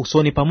sasa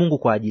usoni pa Mungu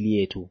kwa ajili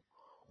yetu.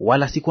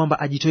 Wala si kwamba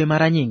ajitoe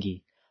mara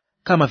nyingi,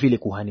 kama vile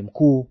kuhani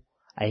mkuu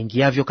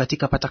aingiavyo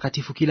katika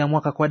patakatifu kila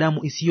mwaka kwa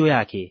damu isiyo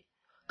yake.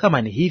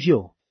 Kama ni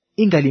hivyo,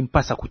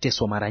 ingalimpasa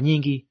kuteswa mara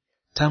nyingi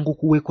tangu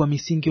kuwekwa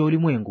misingi ya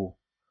ulimwengu.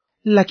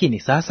 Lakini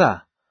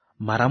sasa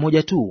mara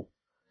moja tu,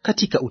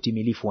 katika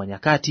utimilifu wa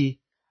nyakati,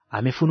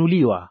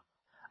 amefunuliwa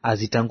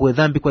azitangue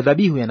dhambi kwa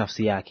dhabihu ya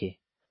nafsi yake.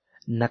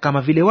 Na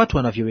kama vile watu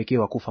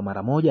wanavyowekewa kufa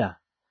mara moja,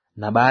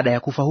 na baada ya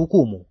kufa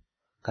hukumu,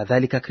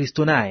 kadhalika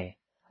Kristo naye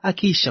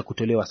akiisha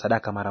kutolewa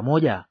sadaka mara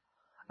moja,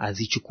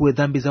 azichukue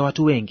dhambi za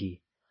watu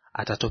wengi,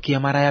 atatokea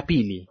mara ya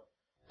pili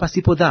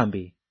pasipo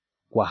dhambi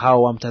kwa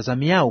hao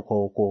wamtazamiao kwa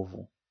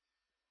wokovu.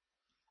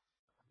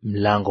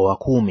 Mlango wa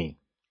 10.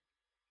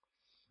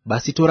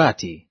 Basi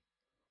Torati,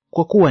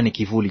 kwa kuwa ni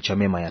kivuli cha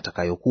mema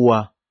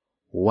yatakayokuwa,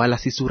 wala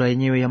si sura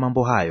yenyewe ya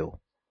mambo hayo,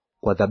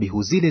 kwa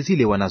dhabihu zile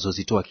zile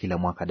wanazozitoa kila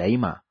mwaka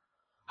daima,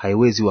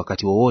 haiwezi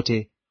wakati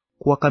wowote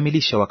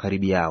kuwakamilisha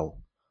wakaribiao.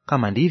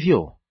 Kama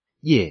ndivyo,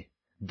 je,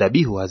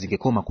 dhabihu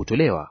hazingekoma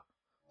kutolewa?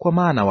 Kwa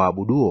maana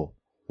waabuduo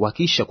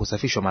wakiisha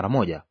kusafishwa mara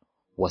moja,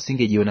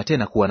 wasingejiona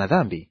tena kuwa na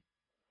dhambi.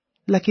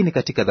 Lakini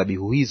katika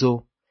dhabihu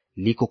hizo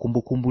liko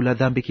kumbukumbu la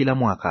dhambi kila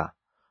mwaka,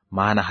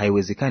 maana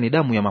haiwezekani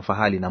damu ya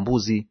mafahali na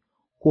mbuzi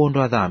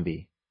kuondoa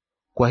dhambi.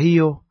 Kwa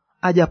hiyo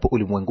ajapo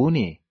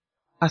ulimwenguni,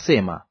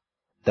 asema,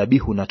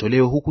 dhabihu na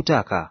toleo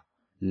hukutaka,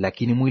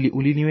 lakini mwili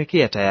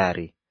uliniwekea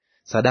tayari;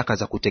 sadaka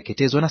za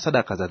kuteketezwa na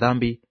sadaka za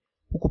dhambi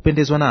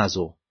hukupendezwa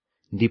nazo.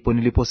 Ndipo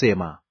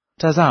niliposema,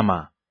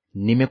 tazama,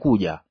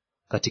 nimekuja;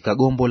 katika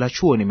gombo la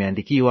chuo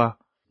nimeandikiwa,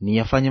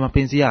 niyafanye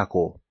mapenzi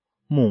yako,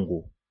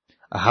 Mungu.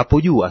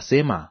 Hapo juu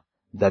asema,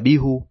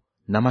 dhabihu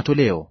na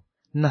matoleo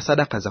na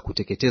sadaka za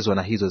kuteketezwa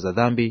na hizo za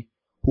dhambi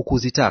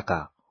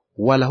hukuzitaka,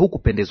 wala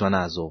hukupendezwa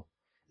nazo,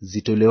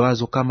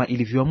 zitolewazo kama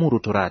ilivyoamuru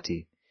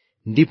Torati.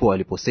 Ndipo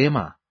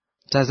aliposema,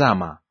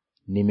 tazama,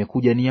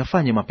 nimekuja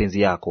niyafanye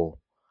mapenzi yako;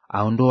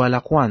 aondoa la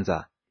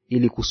kwanza,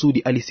 ili kusudi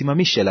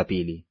alisimamishe la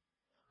pili.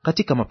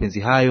 Katika mapenzi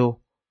hayo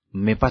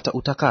mmepata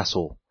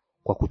utakaso,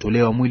 kwa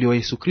kutolewa mwili wa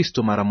Yesu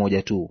Kristo mara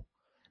moja tu.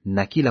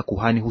 Na kila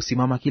kuhani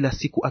husimama kila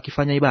siku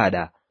akifanya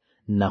ibada,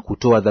 na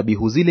kutoa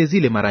dhabihu zile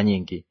zile mara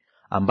nyingi,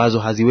 ambazo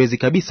haziwezi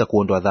kabisa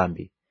kuondoa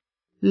dhambi.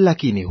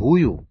 Lakini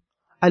huyu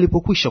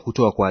alipokwisha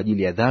kutoa kwa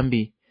ajili ya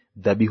dhambi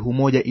dhabihu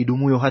moja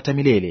idumuyo hata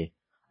milele,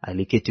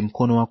 aliketi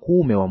mkono wa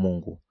kuume wa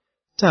Mungu.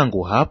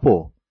 Tangu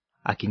hapo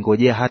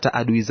akingojea hata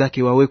adui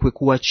zake wawekwe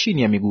kuwa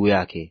chini ya miguu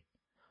yake.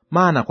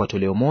 Maana kwa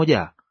toleo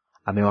moja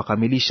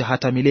amewakamilisha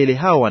hata milele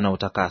hao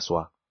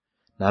wanaotakaswa.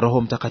 Na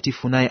Roho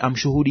Mtakatifu naye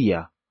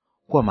amshuhudia.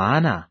 Kwa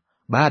maana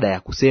baada ya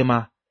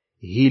kusema,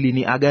 hili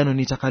ni agano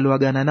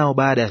nitakaloagana nao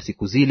baada ya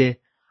siku zile,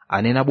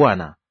 anena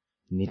Bwana,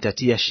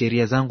 nitatia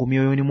sheria zangu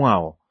mioyoni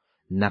mwao,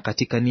 na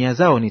katika nia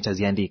zao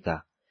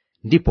nitaziandika.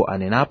 Ndipo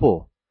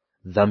anenapo,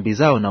 dhambi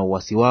zao na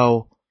uasi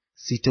wao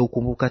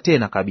sitaukumbuka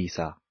tena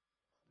kabisa.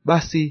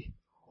 Basi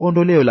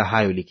ondoleo la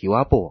hayo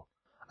likiwapo,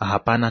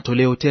 hapana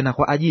toleo tena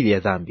kwa ajili ya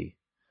dhambi.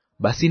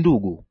 Basi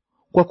ndugu,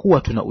 kwa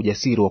kuwa tuna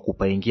ujasiri wa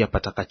kupaingia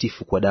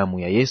patakatifu kwa damu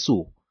ya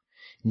Yesu,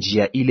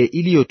 njia ile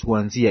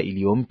iliyotuanzia,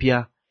 iliyo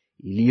mpya,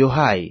 iliyo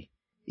hai,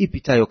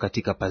 ipitayo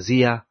katika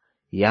pazia,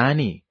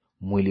 yaani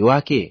mwili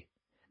wake,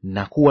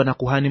 na kuwa na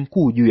kuhani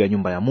mkuu juu ya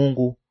nyumba ya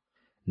Mungu,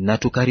 na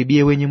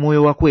tukaribie wenye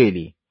moyo wa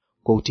kweli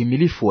kwa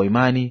utimilifu wa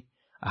imani,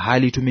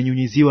 hali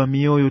tumenyunyiziwa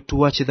mioyo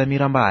tuache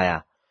dhamira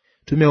mbaya,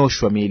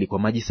 tumeoshwa miili kwa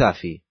maji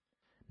safi.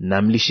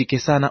 Na mlishike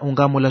sana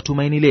ungamo la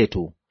tumaini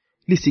letu,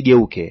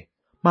 lisigeuke,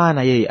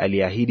 maana yeye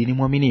aliyeahidi ni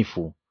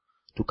mwaminifu.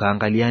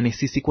 Tukaangaliane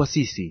sisi kwa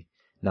sisi,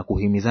 na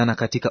kuhimizana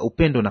katika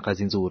upendo na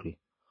kazi nzuri.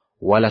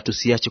 Wala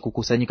tusiache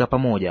kukusanyika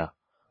pamoja,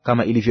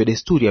 kama ilivyo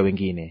desturi ya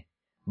wengine,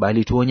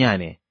 bali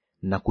tuonyane,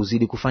 na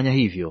kuzidi kufanya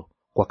hivyo,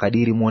 kwa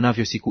kadiri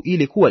mwonavyo siku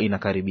ile kuwa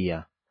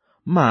inakaribia.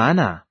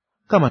 Maana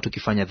kama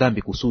tukifanya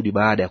dhambi kusudi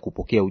baada ya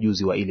kupokea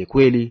ujuzi wa ile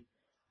kweli,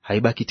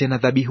 haibaki tena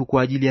dhabihu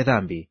kwa ajili ya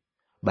dhambi,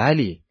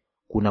 bali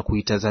kuna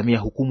kuitazamia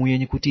hukumu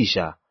yenye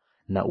kutisha,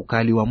 na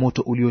ukali wa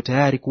moto ulio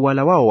tayari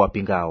kuwala wao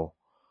wapingao.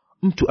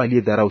 Mtu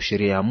aliyedharau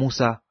sheria ya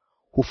Musa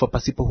hufa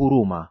pasipo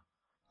huruma,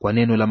 kwa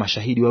neno la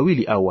mashahidi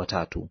wawili au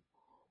watatu.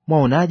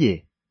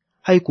 Mwaonaje?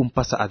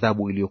 Haikumpasa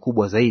adhabu iliyo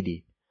kubwa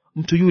zaidi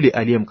mtu yule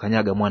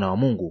aliyemkanyaga mwana wa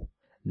Mungu,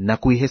 na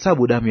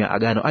kuihesabu damu ya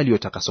agano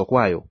aliyotakaswa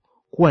kwayo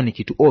kuwa ni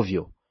kitu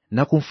ovyo,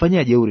 na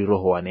kumfanyia jeuri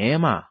Roho wa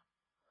neema?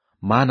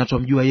 Maana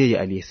twamjua yeye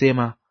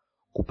aliyesema,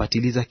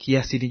 kupatiliza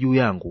kiasi ni juu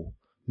yangu,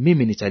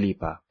 mimi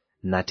nitalipa,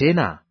 na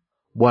tena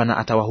Bwana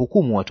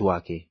atawahukumu watu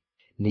wake.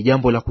 Ni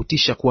jambo la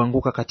kutisha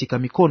kuanguka katika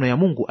mikono ya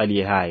Mungu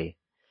aliye hai.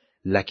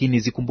 Lakini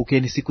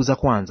zikumbukeni siku za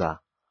kwanza,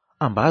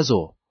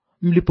 ambazo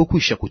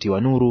mlipokwisha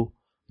kutiwa nuru,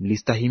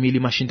 mlistahimili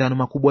mashindano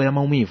makubwa ya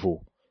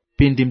maumivu,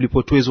 pindi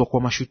mlipotwezwa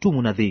kwa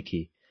mashutumu na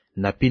dhiki,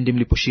 na pindi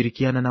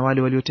mliposhirikiana na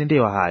wale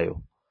waliotendewa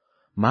hayo.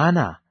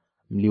 Maana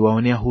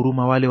mliwaonea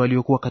huruma wale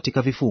waliokuwa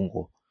katika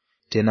vifungo,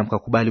 tena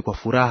mkakubali kwa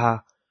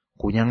furaha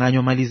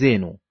kunyang'anywa mali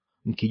zenu,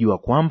 mkijua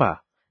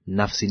kwamba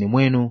nafsini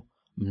mwenu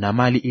mna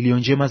mali iliyo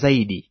njema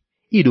zaidi,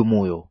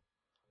 idumuyo.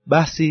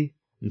 Basi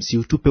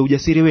msiutupe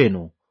ujasiri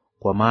wenu,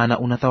 kwa maana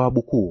una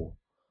thawabu kuu.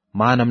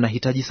 Maana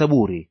mnahitaji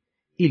saburi,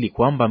 ili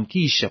kwamba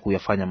mkiisha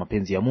kuyafanya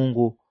mapenzi ya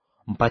Mungu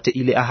mpate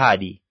ile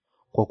ahadi.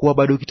 Kwa kuwa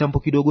bado kitambo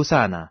kidogo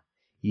sana,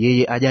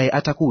 yeye ajaye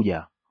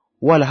atakuja,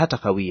 wala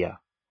hatakawia.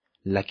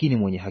 Lakini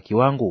mwenye haki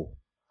wangu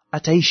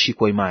ataishi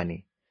kwa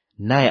imani,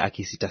 naye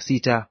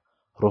akisitasita,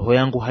 roho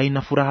yangu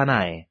haina furaha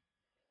naye.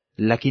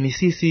 Lakini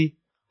sisi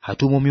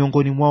hatumo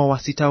miongoni mwao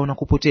wasitao na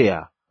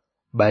kupotea,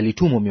 bali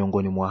tumo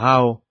miongoni mwa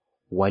hao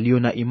walio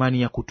na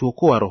imani ya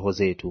kutuokoa roho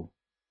zetu.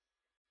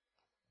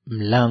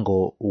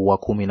 Mlango wa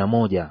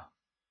 11.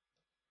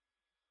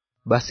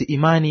 Basi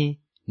imani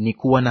ni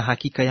kuwa na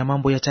hakika ya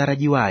mambo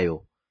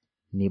yatarajiwayo,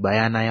 ni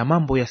bayana ya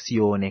mambo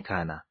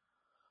yasiyoonekana.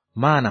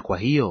 Maana kwa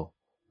hiyo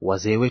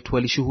wazee wetu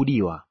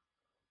walishuhudiwa.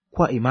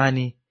 Kwa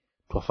imani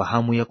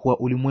twafahamu ya kuwa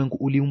ulimwengu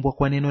uliumbwa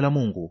kwa neno la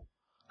Mungu,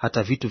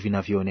 hata vitu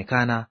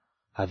vinavyoonekana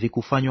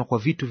havikufanywa kwa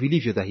vitu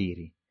vilivyo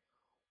dhahiri.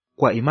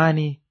 Kwa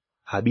imani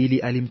Habili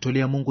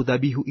alimtolea Mungu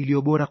dhabihu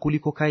iliyo bora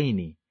kuliko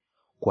Kaini.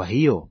 Kwa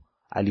hiyo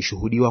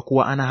alishuhudiwa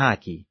kuwa ana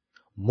haki,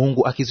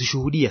 Mungu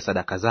akizishuhudia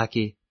sadaka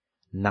zake,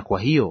 na kwa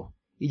hiyo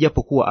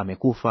ijapokuwa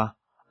amekufa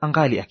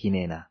angali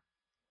akinena.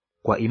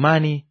 Kwa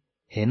imani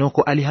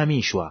Henoko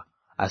alihamishwa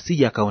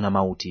asije akaona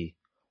mauti,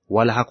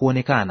 wala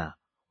hakuonekana,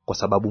 kwa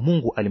sababu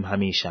Mungu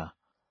alimhamisha.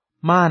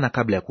 Maana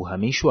kabla ya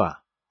kuhamishwa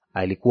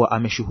alikuwa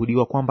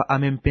ameshuhudiwa kwamba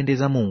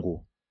amempendeza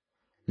Mungu.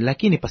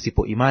 Lakini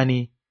pasipo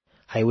imani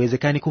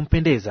haiwezekani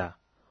kumpendeza.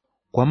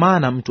 Kwa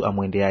maana mtu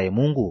amwendeaye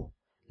Mungu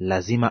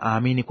lazima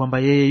aamini kwamba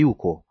yeye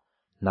yuko,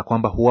 na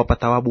kwamba huwapa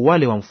thawabu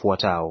wale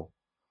wamfuatao.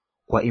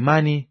 Kwa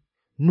imani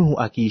Nuhu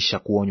akiisha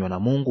kuonywa na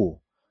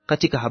Mungu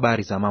katika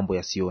habari za mambo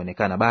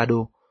yasiyoonekana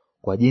bado,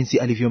 kwa jinsi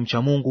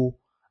alivyomcha Mungu,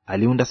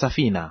 aliunda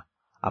safina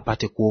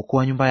apate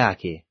kuokoa nyumba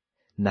yake,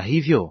 na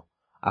hivyo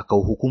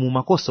akauhukumu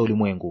makosa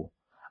ulimwengu,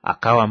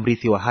 akawa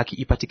mrithi wa haki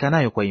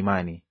ipatikanayo kwa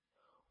imani.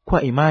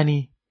 Kwa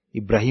imani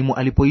Ibrahimu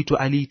alipoitwa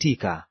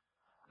aliitika,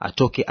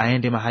 atoke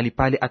aende mahali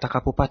pale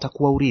atakapopata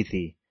kuwa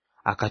urithi,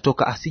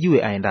 akatoka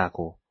asijue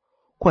aendako.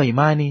 Kwa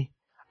imani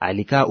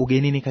alikaa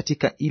ugenini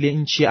katika ile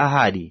nchi ya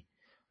ahadi,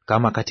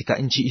 kama katika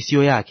nchi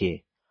isiyo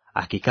yake,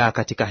 akikaa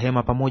katika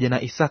hema pamoja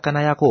na Isaka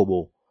na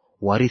Yakobo,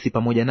 warithi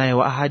pamoja naye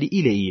wa ahadi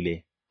ile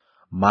ile.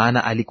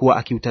 Maana alikuwa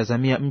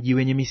akiutazamia mji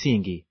wenye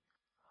misingi,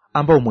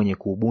 ambao mwenye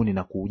kuubuni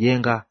na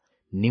kuujenga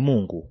ni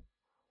Mungu.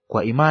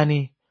 Kwa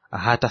imani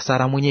hata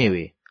Sara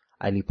mwenyewe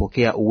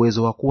alipokea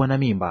uwezo wa kuwa na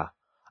mimba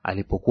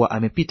alipokuwa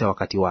amepita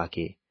wakati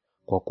wake,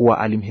 kwa kuwa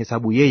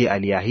alimhesabu yeye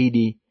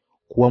aliyeahidi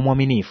kuwa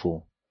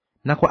mwaminifu.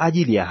 Na kwa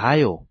ajili ya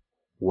hayo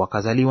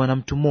wakazaliwa na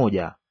mtu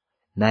mmoja,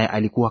 naye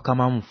alikuwa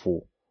kama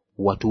mfu,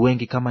 watu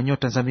wengi kama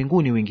nyota za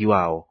mbinguni wingi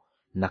wao,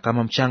 na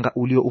kama mchanga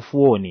ulio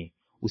ufuoni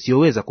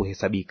usioweza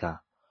kuhesabika.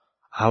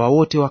 Hawa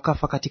wote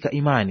wakafa katika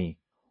imani,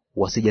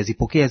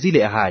 wasijazipokea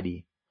zile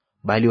ahadi,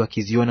 bali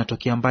wakiziona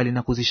tokea mbali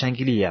na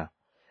kuzishangilia,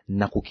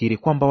 na kukiri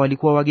kwamba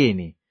walikuwa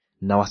wageni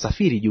na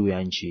wasafiri juu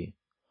ya nchi.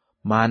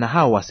 Maana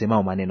hao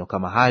wasemao maneno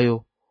kama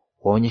hayo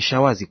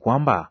waonyesha wazi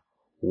kwamba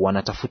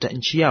wanatafuta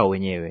nchi yao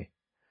wenyewe.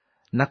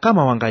 Na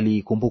kama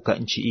wangaliikumbuka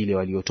nchi ile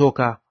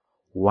waliotoka,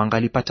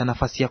 wangalipata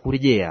nafasi ya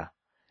kurejea,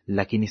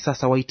 lakini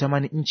sasa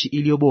waitamani nchi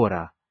iliyo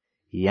bora,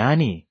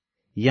 yaani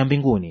ya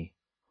mbinguni.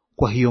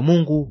 Kwa hiyo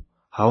Mungu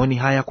haoni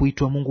haya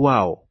kuitwa Mungu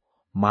wao,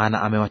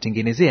 maana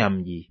amewatengenezea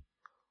mji.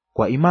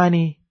 Kwa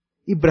imani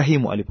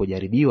Ibrahimu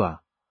alipojaribiwa,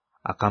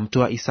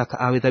 akamtoa Isaka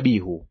awe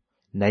dhabihu,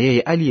 na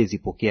yeye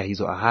aliyezipokea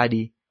hizo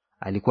ahadi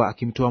alikuwa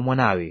akimtoa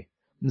mwanawe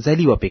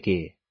mzaliwa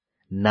pekee.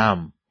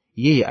 Naam,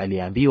 yeye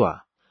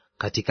aliyeambiwa,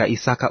 katika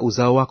Isaka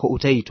uzao wako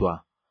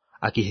utaitwa,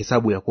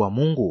 akihesabu ya kuwa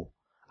Mungu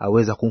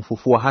aweza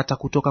kumfufua hata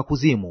kutoka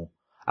kuzimu,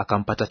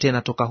 akampata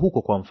tena toka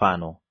huko kwa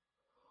mfano.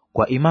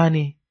 Kwa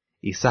imani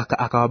Isaka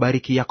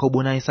akawabariki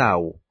Yakobo na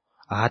Esau,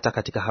 hata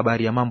katika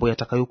habari ya mambo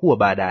yatakayokuwa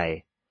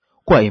baadaye.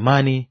 Kwa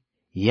imani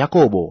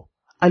Yakobo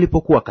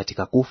alipokuwa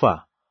katika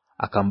kufa,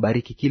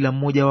 akambariki kila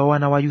mmoja wa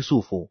wana wa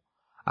Yusufu,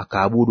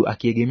 akaabudu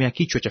akiegemea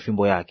kichwa cha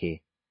fimbo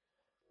yake.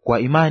 Kwa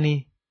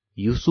imani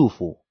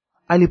Yusufu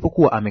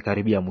alipokuwa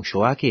amekaribia mwisho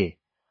wake,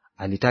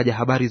 alitaja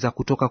habari za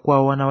kutoka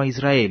kwao wana wa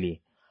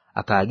Israeli,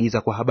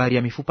 akaagiza kwa habari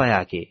ya mifupa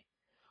yake.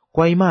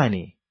 Kwa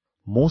imani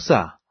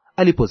Musa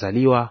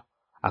alipozaliwa,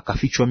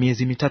 akafichwa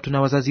miezi 3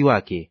 na wazazi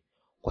wake,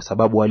 kwa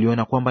sababu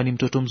waliona kwamba ni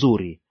mtoto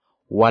mzuri,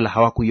 wala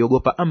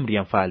hawakuiogopa amri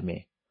ya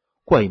mfalme.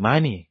 Kwa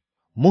imani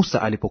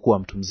Musa alipokuwa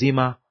mtu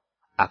mzima,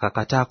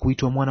 akakataa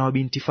kuitwa mwana wa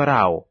binti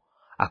Farao,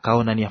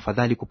 akaona ni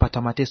afadhali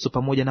kupata mateso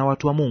pamoja na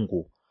watu wa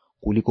Mungu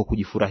kuliko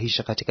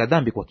kujifurahisha katika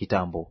dhambi kwa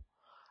kitambo,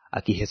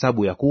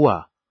 akihesabu ya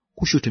kuwa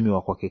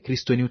kushutumiwa kwake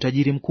Kristo ni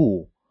utajiri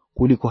mkuu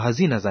kuliko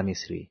hazina za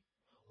Misri,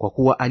 kwa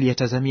kuwa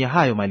aliyatazamia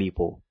hayo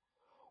malipo.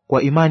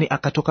 Kwa imani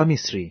akatoka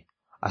Misri,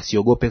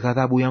 asiogope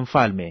ghadhabu ya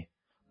mfalme,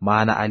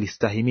 maana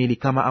alistahimili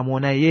kama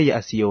amwonaye yeye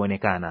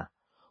asiyeonekana.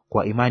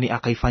 Kwa imani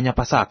akaifanya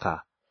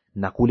Pasaka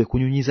na kule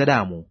kunyunyiza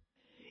damu,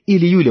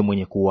 ili yule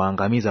mwenye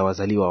kuwaangamiza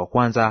wazaliwa wa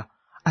kwanza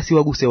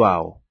asiwaguse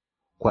wao.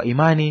 Kwa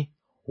imani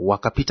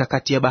wakapita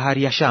kati ya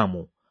bahari ya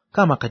Shamu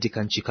kama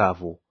katika nchi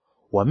kavu.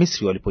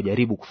 Wamisri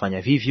walipojaribu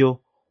kufanya vivyo,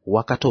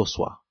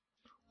 wakatoswa.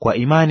 Kwa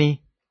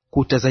imani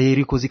kuta za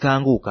Yeriko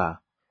zikaanguka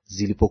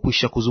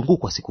zilipokwisha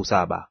kuzungukwa siku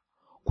 7.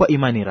 Kwa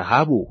imani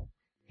Rahabu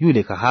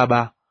yule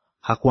kahaba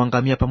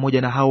hakuangamia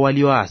pamoja na hao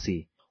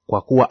walioasi,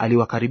 kwa kuwa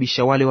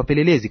aliwakaribisha wale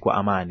wapelelezi kwa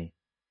amani.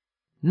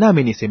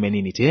 Nami niseme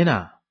nini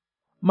tena?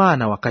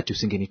 Maana wakati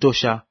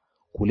usingenitosha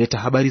kuleta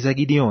habari za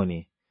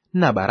Gideoni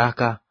na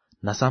Baraka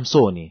na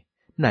Samsoni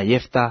na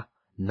Yeftha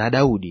na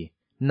Daudi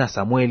na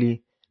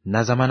Samweli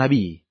na za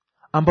manabii,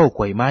 ambao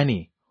kwa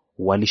imani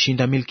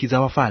walishinda milki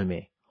za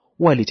wafalme,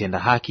 walitenda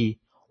haki,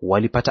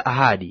 walipata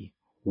ahadi,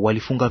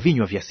 walifunga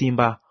vinywa vya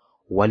simba,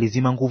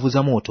 walizima nguvu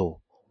za moto,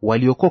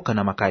 waliokoka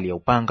na makali ya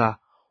upanga,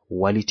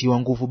 walitiwa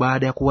nguvu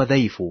baada ya kuwa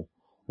dhaifu,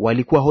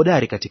 walikuwa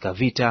hodari katika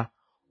vita,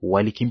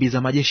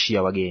 walikimbiza majeshi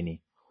ya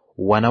wageni.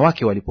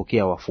 Wanawake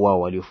walipokea wafu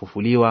wao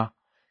waliofufuliwa,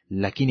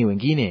 lakini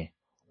wengine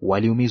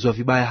waliumizwa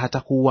vibaya hata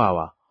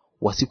kuuawa,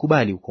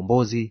 wasikubali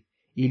ukombozi,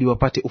 ili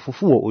wapate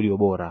ufufuo ulio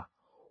bora.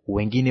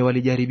 Wengine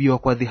walijaribiwa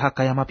kwa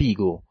dhihaka ya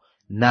mapigo,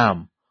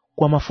 naam,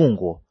 kwa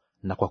mafungo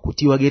na kwa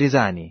kutiwa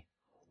gerezani.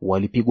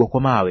 Walipigwa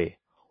kwa mawe,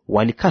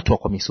 walikatwa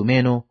kwa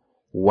misumeno,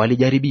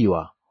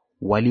 walijaribiwa,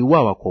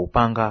 waliuawa kwa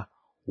upanga,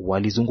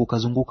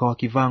 walizunguka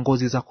wakivaa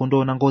ngozi za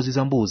kondoo na ngozi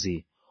za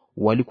mbuzi.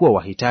 Walikuwa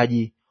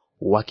wahitaji,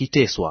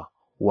 wakiteswa,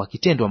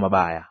 wakitendwa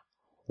mabaya,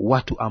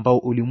 watu ambao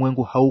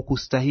ulimwengu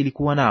haukustahili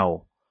kuwa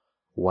nao.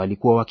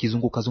 Walikuwa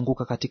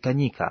wakizunguka katika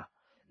nyika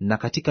na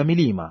katika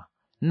milima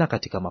na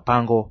katika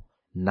mapango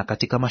na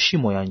katika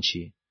mashimo ya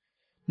nchi.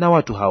 Na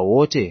watu hao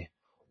wote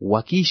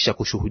wakiisha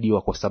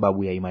kushuhudiwa kwa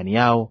sababu ya imani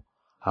yao,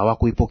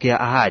 hawakuipokea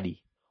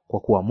ahadi, kwa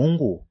kuwa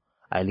Mungu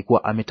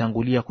alikuwa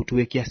ametangulia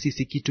kutuwekea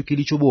sisi kitu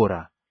kilicho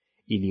bora,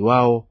 ili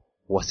wao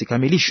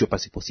wasikamilishwe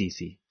pasipo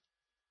sisi.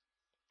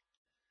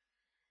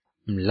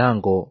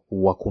 Mlango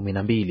wa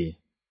 12.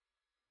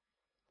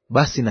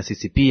 Basi na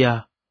sisi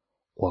pia,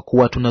 kwa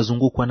kuwa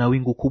tunazungukwa na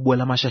wingu kubwa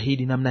la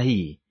mashahidi namna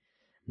hii,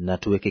 na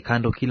tuweke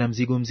kando kila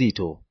mzigo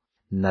mzito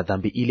na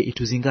dhambi ile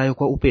ituzingayo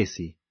kwa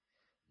upesi,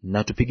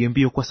 na tupige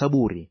mbio kwa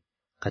saburi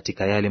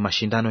katika yale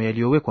mashindano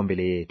yaliyowekwa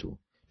mbele yetu,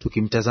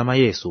 tukimtazama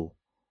Yesu,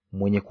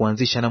 mwenye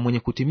kuanzisha na mwenye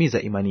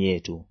kutimiza imani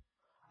yetu,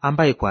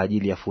 ambaye kwa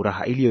ajili ya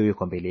furaha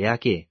iliyowekwa mbele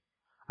yake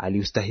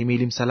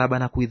aliustahimili msalaba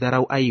na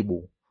kuidharau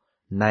aibu,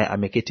 naye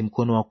ameketi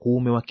mkono wa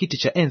kuume wa kiti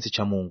cha enzi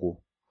cha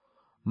Mungu.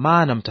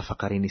 Maana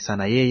mtafakarini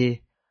sana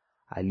yeye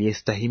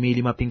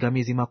aliyestahimili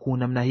mapingamizi makuu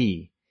namna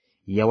hii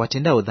ya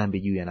watendao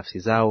dhambi juu ya nafsi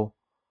zao,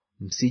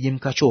 msije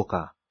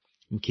mkachoka,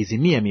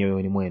 mkizimia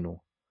mioyoni mwenu.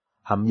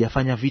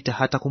 Hamjafanya vita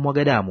hata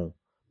kumwaga damu,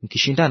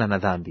 mkishindana na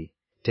dhambi.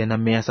 Tena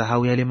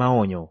mmeyasahau yale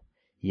maonyo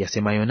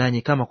yasemayo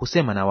nanyi kama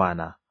kusema na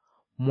wana,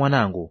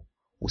 mwanangu,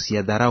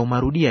 usiyadharau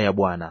marudia ya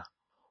Bwana,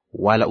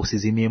 wala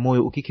usizimie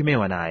moyo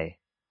ukikemewa naye.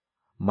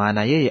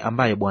 Maana yeye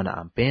ambaye Bwana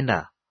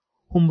ampenda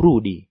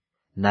humrudi,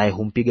 naye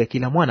humpiga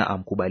kila mwana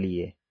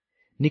amkubalie.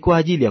 Ni kwa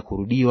ajili ya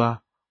kurudiwa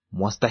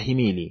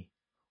mwastahimili.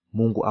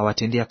 Mungu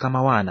awatendea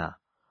kama wana,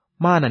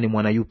 maana ni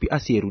mwana yupi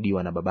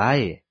asiyerudiwa na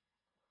babaye?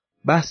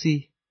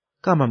 Basi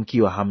kama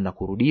mkiwa hamna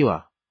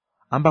kurudiwa,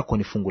 ambako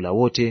ni fungu la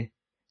wote,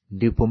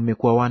 ndipo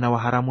mmekuwa wana wa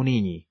haramu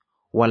ninyi,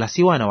 wala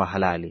si wana wa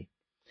halali.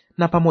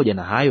 Na pamoja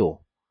na hayo,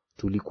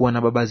 tulikuwa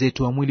na baba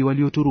zetu wa mwili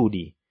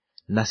walioturudi,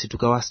 nasi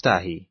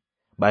tukawastahi.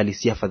 Bali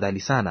si afadhali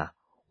sana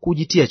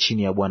kujitia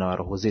chini ya Bwana wa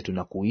roho zetu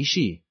na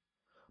kuishi?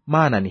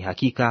 Maana ni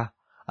hakika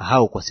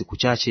hao kwa siku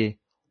chache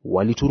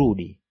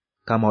waliturudi,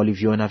 kama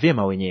walivyoona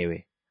vyema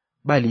wenyewe,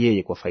 bali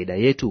yeye kwa faida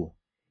yetu,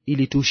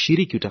 ili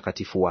tuushiriki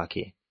utakatifu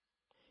wake.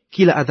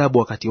 Kila adhabu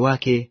wakati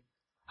wake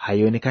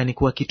haionekani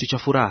kuwa kitu cha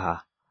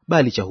furaha,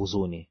 bali cha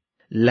huzuni,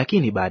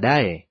 lakini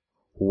baadaye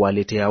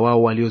huwaletea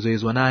wao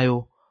waliozoezwa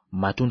nayo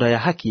matunda ya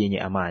haki yenye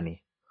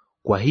amani.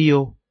 Kwa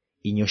hiyo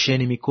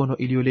inyosheni mikono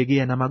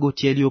iliyolegea na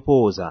magoti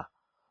yaliyopooza,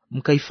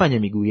 mkaifanya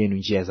miguu yenu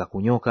njia za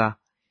kunyoka,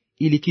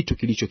 ili kitu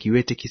kilicho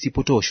kiwete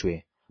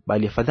kisipotoshwe,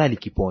 bali afadhali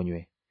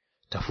kiponywe.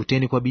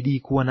 Tafuteni kwa bidii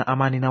kuwa na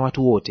amani na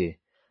watu wote,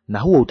 na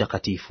huo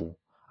utakatifu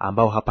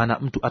ambao hapana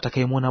mtu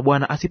atakayemwona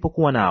Bwana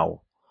asipokuwa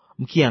nao,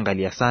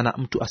 mkiangalia sana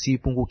mtu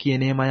asiipungukie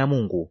neema ya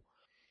Mungu,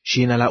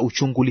 shina la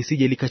uchungu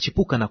lisije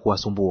likachipuka na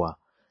kuwasumbua,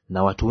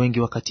 na watu wengi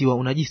wakatiwa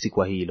unajisi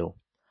kwa hilo.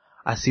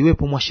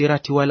 Asiwepo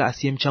mwasherati wala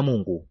asiyemcha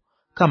Mungu,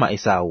 kama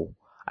Esau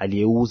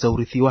aliyeuza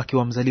urithi wake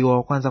wa mzaliwa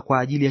wa kwanza kwa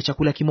ajili ya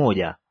chakula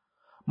kimoja.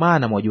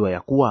 Maana mwajua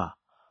ya kuwa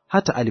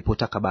hata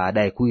alipotaka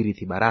baadaye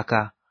kuirithi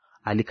baraka,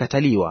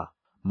 alikataliwa,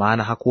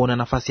 maana hakuona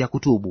nafasi ya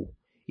kutubu,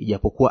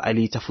 ijapokuwa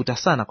aliitafuta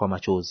sana kwa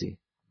machozi.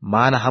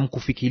 Maana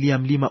hamkufikiria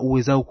mlima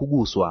uwezao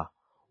kuguswa,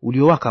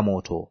 uliowaka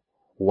moto,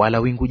 wala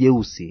wingu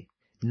jeusi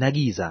na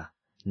giza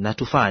na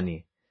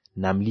tufani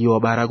na mlio wa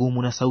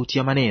baragumu na sauti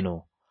ya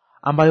maneno,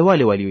 ambayo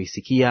wale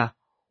walioisikia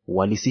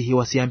walisihi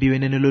wasiambiwe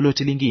neno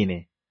lolote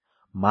lingine,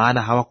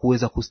 maana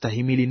hawakuweza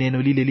kustahimili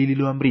neno lile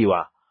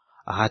lililoamriwa,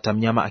 hata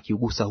mnyama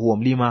akiugusa huo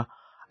mlima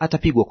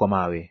atapigwa kwa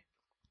mawe.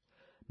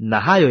 Na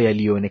hayo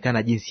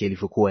yaliyoonekana jinsi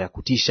yalivyokuwa ya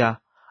kutisha,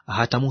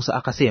 hata Musa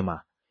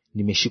akasema,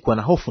 nimeshikwa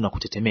na hofu na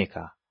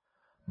kutetemeka.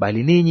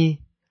 Bali ninyi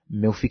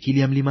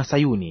mmeufikilia mlima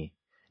Sayuni,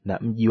 na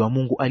mji wa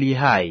Mungu aliye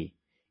hai,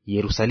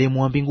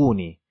 Yerusalemu wa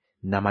mbinguni,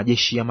 na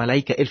majeshi ya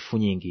malaika elfu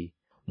nyingi,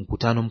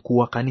 mkutano mkuu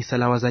wa kanisa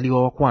la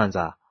wazaliwa wa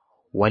kwanza,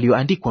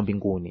 walioandikwa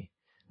mbinguni,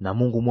 na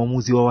Mungu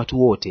mwamuzi wa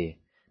watu wote,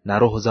 na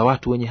roho za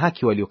watu wenye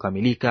haki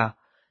waliokamilika,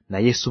 na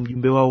Yesu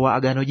mjumbe wao wa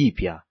Agano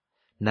Jipya,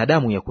 na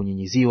damu ya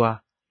kunyinyiziwa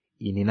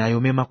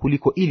inenayo mema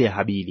kuliko ile ya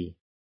Habili.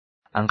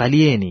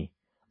 Angalieni,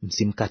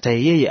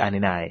 msimkatae yeye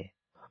anenaye.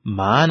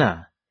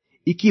 Maana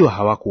ikiwa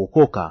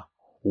hawakuokoka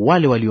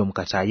wale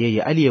waliomkataa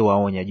yeye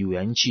aliyewaonya juu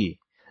ya nchi,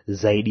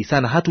 zaidi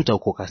sana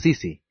hatutaokoka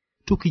sisi,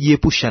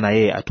 tukijiepusha na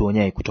yeye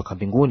atuonyaye kutoka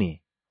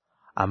mbinguni,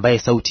 ambaye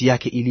sauti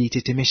yake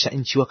iliitetemesha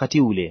nchi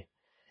wakati ule,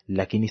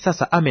 lakini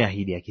sasa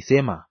ameahidi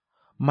akisema,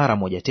 mara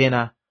moja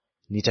tena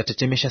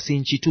nitatetemesha si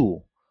nchi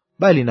tu,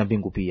 bali na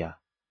mbingu pia.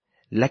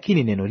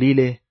 Lakini neno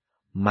lile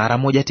mara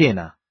moja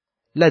tena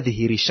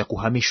ladhihirisha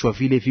kuhamishwa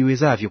vile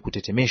viwezavyo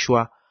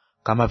kutetemeshwa,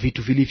 kama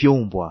vitu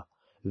vilivyoumbwa,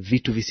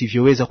 vitu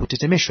visivyoweza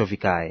kutetemeshwa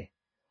vikae.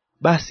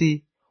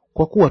 Basi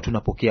kwa kuwa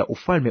tunapokea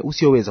ufalme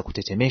usioweza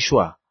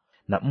kutetemeshwa,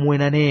 na mwe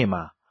na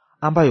neema,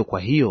 ambayo kwa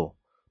hiyo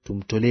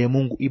tumtolee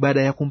Mungu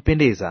ibada ya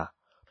kumpendeza,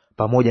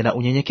 pamoja na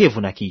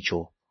unyenyekevu na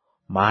kicho,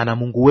 maana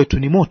Mungu wetu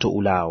ni moto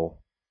ulao.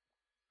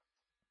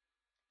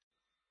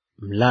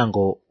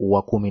 Mlango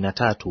wa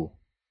 13.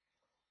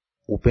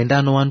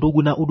 Upendano wa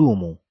ndugu na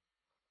udumu.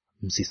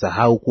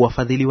 Msisahau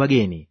kuwafadhili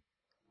wageni,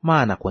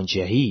 maana kwa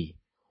njia hii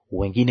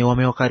wengine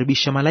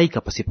wamewakaribisha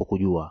malaika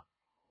pasipokujua.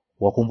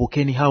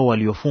 Wakumbukeni hao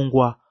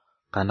waliofungwa,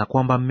 kana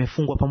kwamba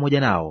mmefungwa pamoja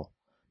nao,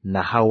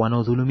 na hao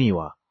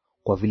wanaodhulumiwa,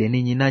 kwa vile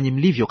ninyi nanyi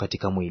mlivyo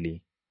katika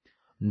mwili.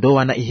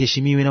 Ndoa na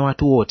iheshimiwe na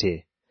watu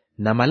wote,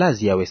 na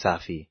malazi yawe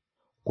safi,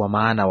 kwa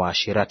maana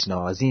waasherati na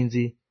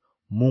wazinzi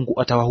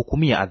Mungu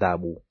atawahukumia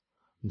adhabu.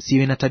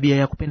 Msiwe na tabia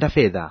ya kupenda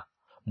fedha,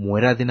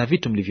 muwe radhi na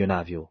vitu mlivyo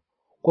navyo,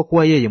 kwa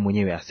kuwa yeye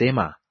mwenyewe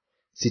asema,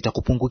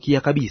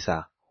 sitakupungukia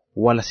kabisa,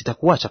 wala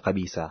sitakuacha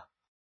kabisa.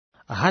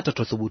 Hata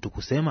twathubutu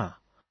kusema,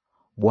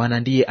 Bwana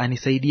ndiye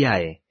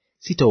anisaidiaye,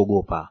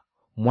 sitaogopa;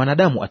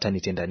 mwanadamu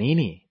atanitenda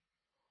nini?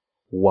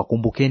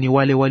 Wakumbukeni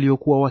wale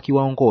waliokuwa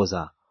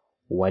wakiwaongoza,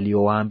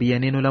 waliowaambia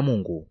neno la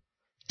Mungu.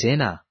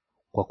 Tena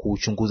kwa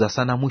kuuchunguza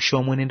sana mwisho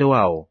wa mwenendo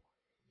wao,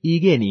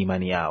 iigeni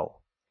imani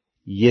yao.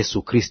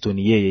 Yesu Kristo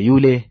ni yeye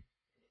yule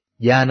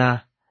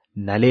jana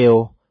na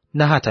leo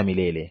na hata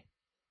milele.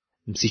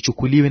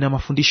 Msichukuliwe na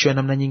mafundisho ya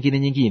namna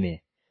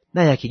nyingine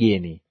na ya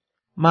kigeni,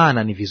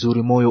 maana ni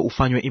vizuri moyo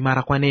ufanywe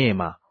imara kwa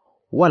neema,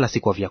 wala si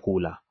kwa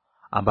vyakula,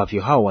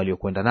 ambavyo hao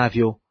waliokwenda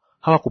navyo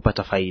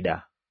hawakupata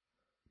faida.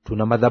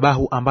 Tuna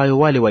madhabahu ambayo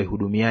wale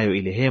waihudumiayo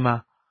ile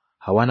hema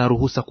hawana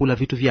ruhusa kula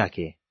vitu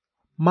vyake,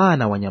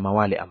 maana wanyama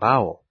wale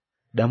ambao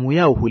damu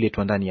yao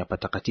huletwa ndani ya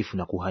patakatifu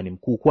na kuhani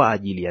mkuu kwa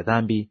ajili ya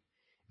dhambi,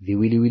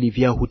 viwiliwili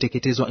vyao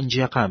huteketezwa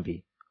nje ya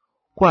kambi.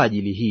 Kwa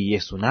ajili hii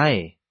Yesu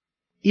naye,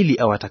 ili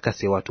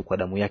awatakase watu kwa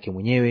damu yake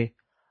mwenyewe,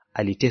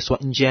 aliteswa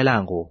nje ya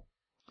lango.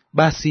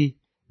 Basi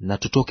na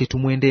tutoke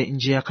tumwendee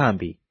nje ya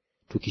kambi,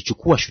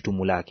 tukichukua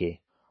shutumu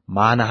lake,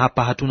 maana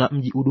hapa hatuna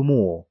mji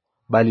udumuo,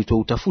 bali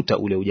twautafuta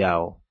ule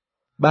ujao.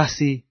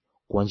 Basi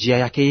kwa njia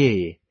yake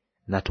yeye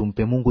na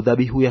tumpe Mungu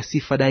dhabihu ya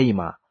sifa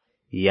daima,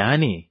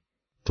 yaani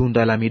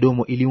tunda la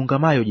midomo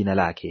iliungamayo jina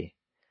lake.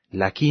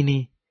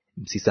 Lakini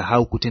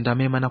msisahau kutenda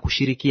mema na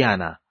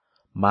kushirikiana,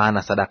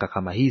 maana sadaka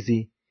kama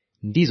hizi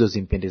ndizo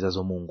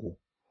zimpendezazo Mungu.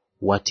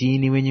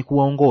 Watiini wenye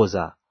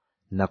kuwaongoza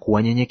na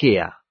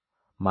kuwanyenyekea,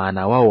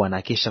 maana wao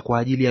wanakesha kwa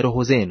ajili ya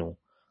roho zenu,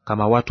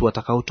 kama watu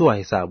watakaotoa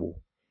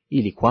hesabu,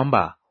 ili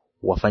kwamba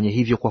wafanye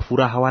hivyo kwa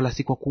furaha, wala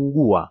si kwa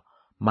kuugua,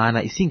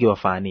 maana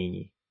isingewafaa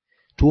ninyi.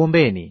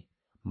 Tuombeni,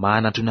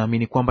 maana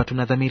tunaamini kwamba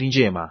tuna dhamiri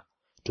njema,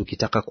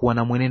 tukitaka kuwa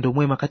na mwenendo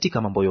mwema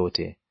katika mambo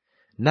yote.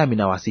 Nami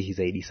nawasihi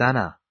zaidi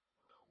sana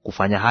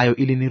kufanya hayo,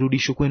 ili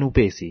nirudishwe kwenu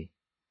upesi.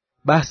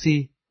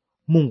 Basi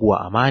Mungu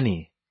wa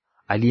amani,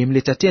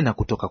 aliyemleta tena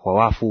kutoka kwa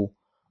wafu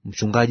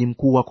mchungaji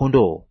mkuu wa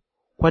kondoo,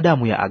 kwa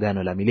damu ya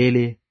agano la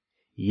milele,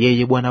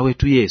 yeye Bwana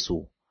wetu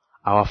Yesu,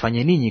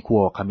 awafanye ninyi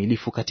kuwa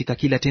wakamilifu katika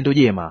kila tendo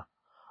jema,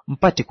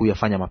 mpate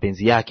kuyafanya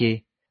mapenzi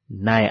yake,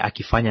 naye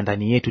akifanya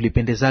ndani yetu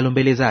lipendezalo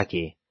mbele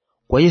zake,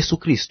 kwa Yesu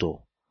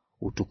Kristo,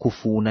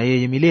 utukufu una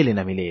yeye milele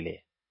na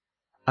milele.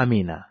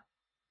 Amina.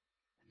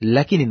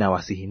 Lakini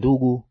nawasihi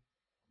ndugu,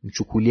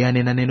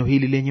 mchukuliane na neno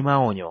hili lenye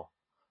maonyo,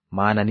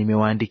 maana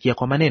nimewaandikia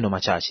kwa maneno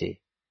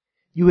machache.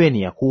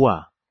 Jueni ya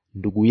kuwa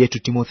ndugu yetu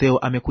Timotheo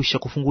amekwisha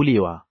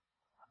kufunguliwa,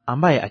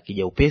 ambaye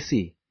akija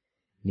upesi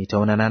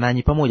nitaonana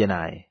nanyi pamoja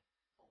naye.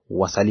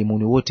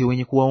 Wasalimuni wote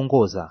wenye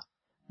kuwaongoza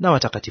na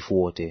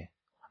watakatifu wote.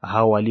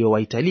 Hao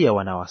waliowaitalia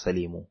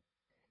wanawasalimu.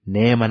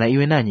 Neema na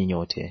iwe nanyi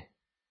nyote.